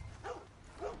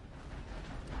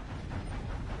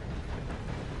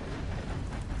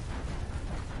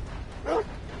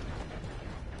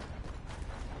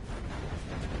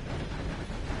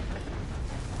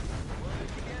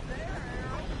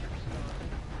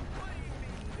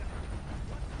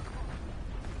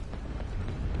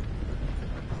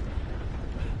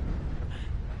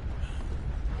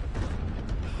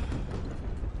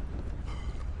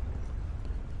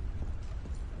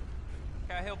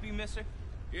 Can I help you, mister?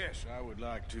 Yes, I would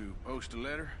like to post a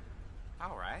letter.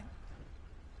 All right.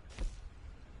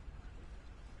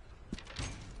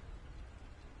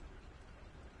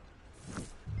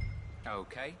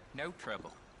 Okay, no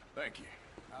trouble. Thank you.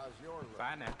 How's your look?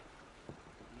 Bye now.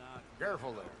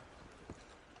 Careful there.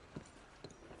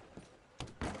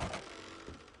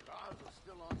 Cars are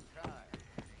still unkind.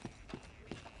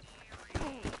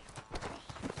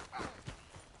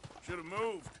 Should have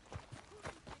moved.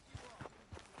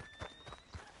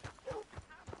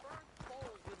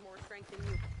 With more strength than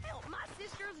you. Hell, my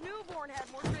sister's newborn had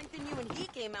more strength than you, and he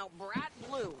came out bright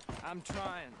blue. I'm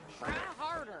trying. Try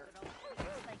harder.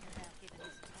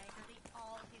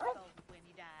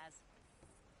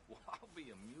 Well, I'll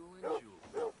be a mule and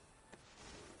jewel.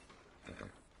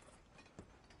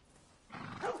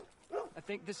 I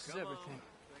think this is everything.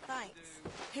 Thanks.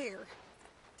 Here,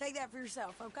 take that for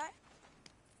yourself, okay?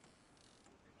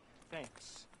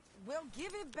 Thanks. Well,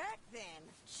 give it back then.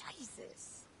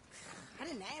 Jesus. I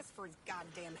didn't ask for his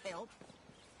goddamn help.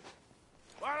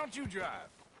 Why don't you drive?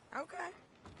 Okay.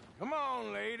 Come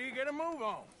on, lady, get a move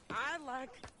on. I like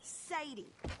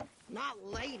Sadie, not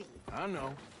lady. I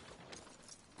know.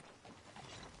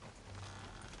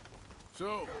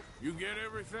 So, you get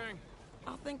everything?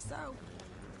 I think so.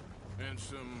 And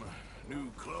some new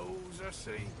clothes, I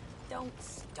see. Don't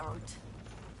start.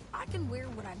 I can wear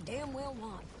what I damn well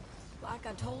want. Like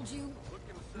I told you,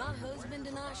 my husband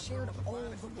and I shared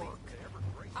all the work.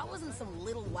 I wasn't some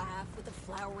little wife with a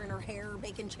flower in her hair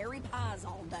baking cherry pies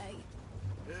all day.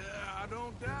 Yeah, I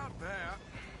don't doubt that.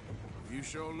 You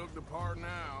sure look the part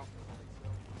now.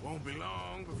 Won't be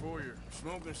long before you're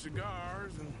smoking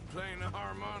cigars and playing the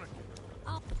harmonica.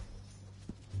 I'll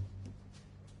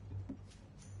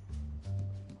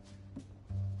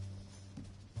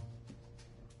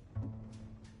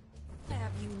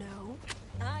have you know,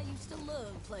 I used to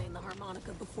love playing the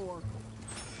harmonica before.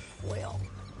 Well,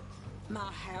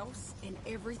 my house and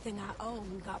everything I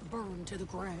own got burned to the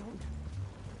ground.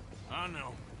 I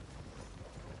know.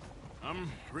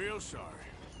 I'm real sorry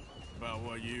about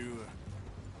what you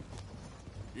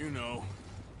know.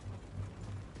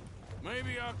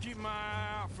 Maybe I'll keep my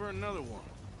eye out for another one.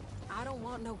 I don't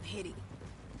want no pity.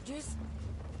 Just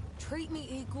treat me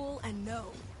equal and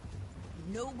know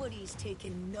nobody's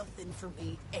taking nothing from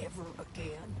me ever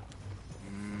again.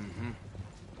 Mm-hmm.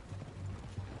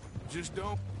 Just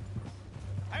don't...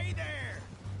 Hey there!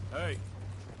 Hey.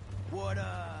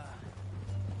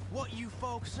 What you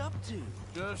folks up to?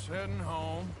 Just heading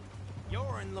home.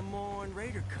 You're in Lemoyne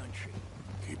Raider country.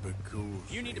 Keep it cool,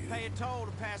 You need to pay a toll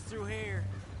to pass through here.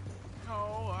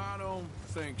 No, I don't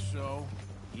think so.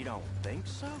 You don't think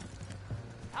so?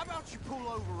 How about you pull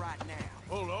over right now?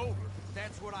 Pull over?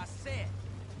 That's what I said.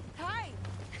 Hey,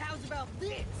 how's about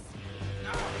this?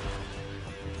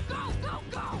 Go, go,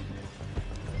 go!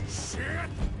 Shit!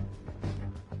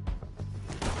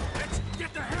 Let's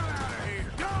get the hell out of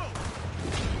here! Go!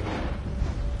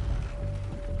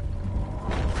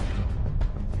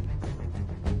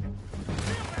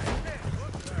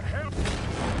 What the hell?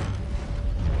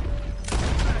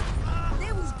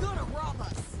 They was gonna rob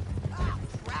us. Ah,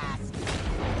 Christ.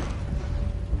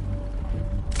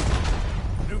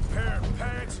 New pair of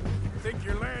pants? Think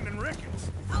you're landing Ricketts?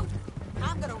 Oh,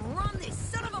 I'm gonna run this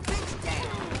son of a bitch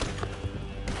down.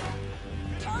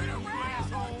 Turn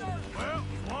around! Well,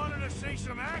 you wanted to see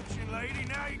some action, lady.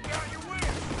 Now you got your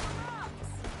wish.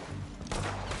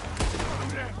 Look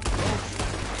at that.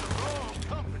 Oh,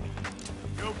 company.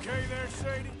 You okay there,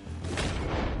 Sadie?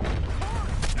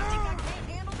 Think I can't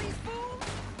handle these fools?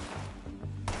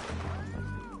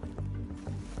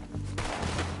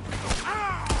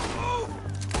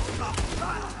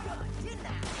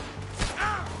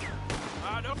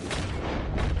 I don't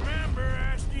remember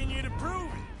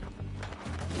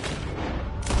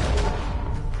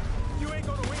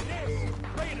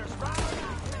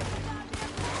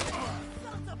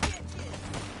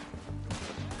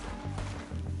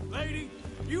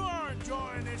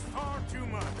find this far too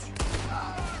much. See?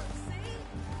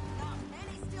 Not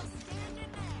many still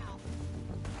standing now.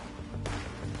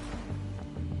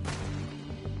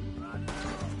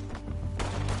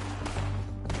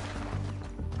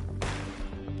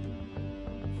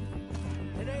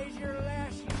 Today's your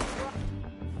last, you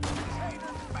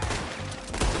traitor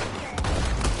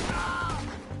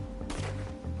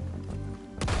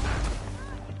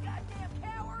Goddamn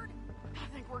coward! I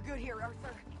think we're good here,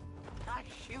 Arthur. Nice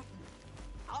shooting.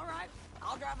 All right,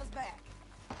 I'll drive us back.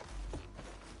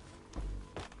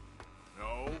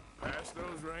 No, pass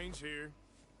those reins here.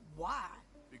 Why?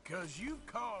 Because you've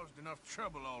caused enough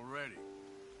trouble already.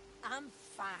 I'm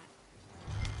fine.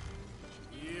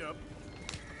 Yep.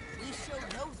 We showed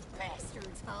those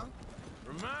bastards, huh?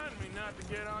 Remind me not to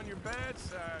get on your bad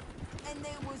side. And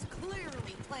they was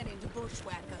clearly planning to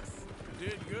bushwhack us. You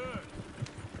did good.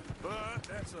 But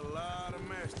that's a lot of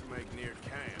mess to make near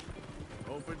camp.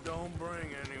 Hope it don't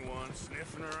bring anyone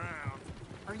sniffing around.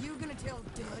 Are you gonna tell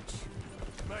Dutch?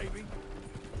 Maybe.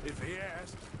 If he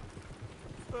asks.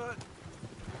 But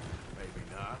maybe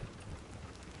not.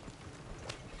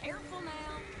 Careful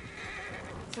now.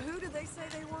 So who did they say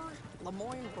they were?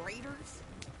 Lemoyne Raiders?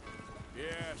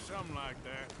 Yeah, something like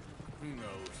that. Who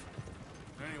knows?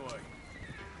 Anyway,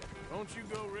 don't you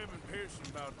go ribbing Pearson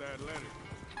about that letter.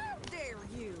 How dare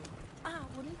you? I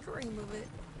wouldn't dream of it.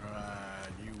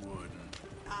 Right, you wouldn't.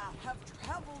 I have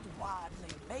traveled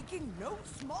widely, making no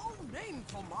small name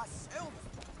for myself.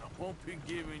 I won't be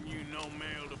giving you no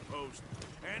mail to post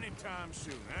anytime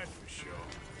soon, that's for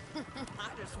sure. I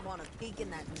just want to peek in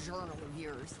that journal of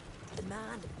yours. The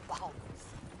mind boggles.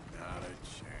 Not a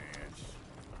chance.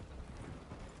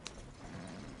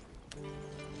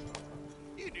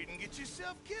 You didn't get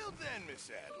yourself killed then, Miss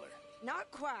Adler.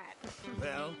 Not quite.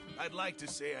 Well, I'd like to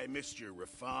say I missed your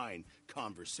refined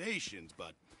conversations,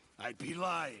 but I'd be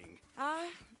lying.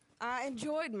 I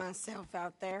enjoyed myself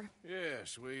out there.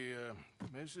 Yes,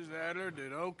 Mrs. Adler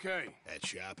did okay. At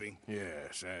shopping?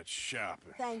 Yes, at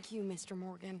shopping. Thank you, Mr.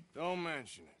 Morgan. Don't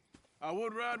mention it. I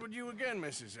would ride with you again,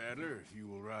 Mrs. Adler, if you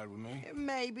will ride with me.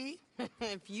 Maybe.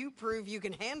 If you prove you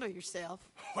can handle yourself.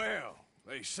 Well,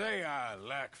 they say I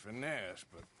lack finesse,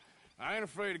 but I ain't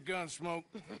afraid of gun smoke.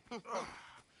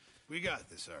 We got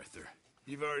this, Arthur.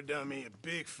 You've already done me a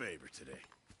big favor today.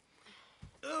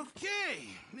 Okay,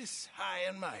 Miss High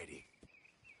and Mighty.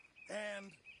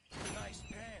 And nice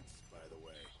pants, by the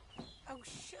way. Oh,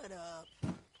 shut up.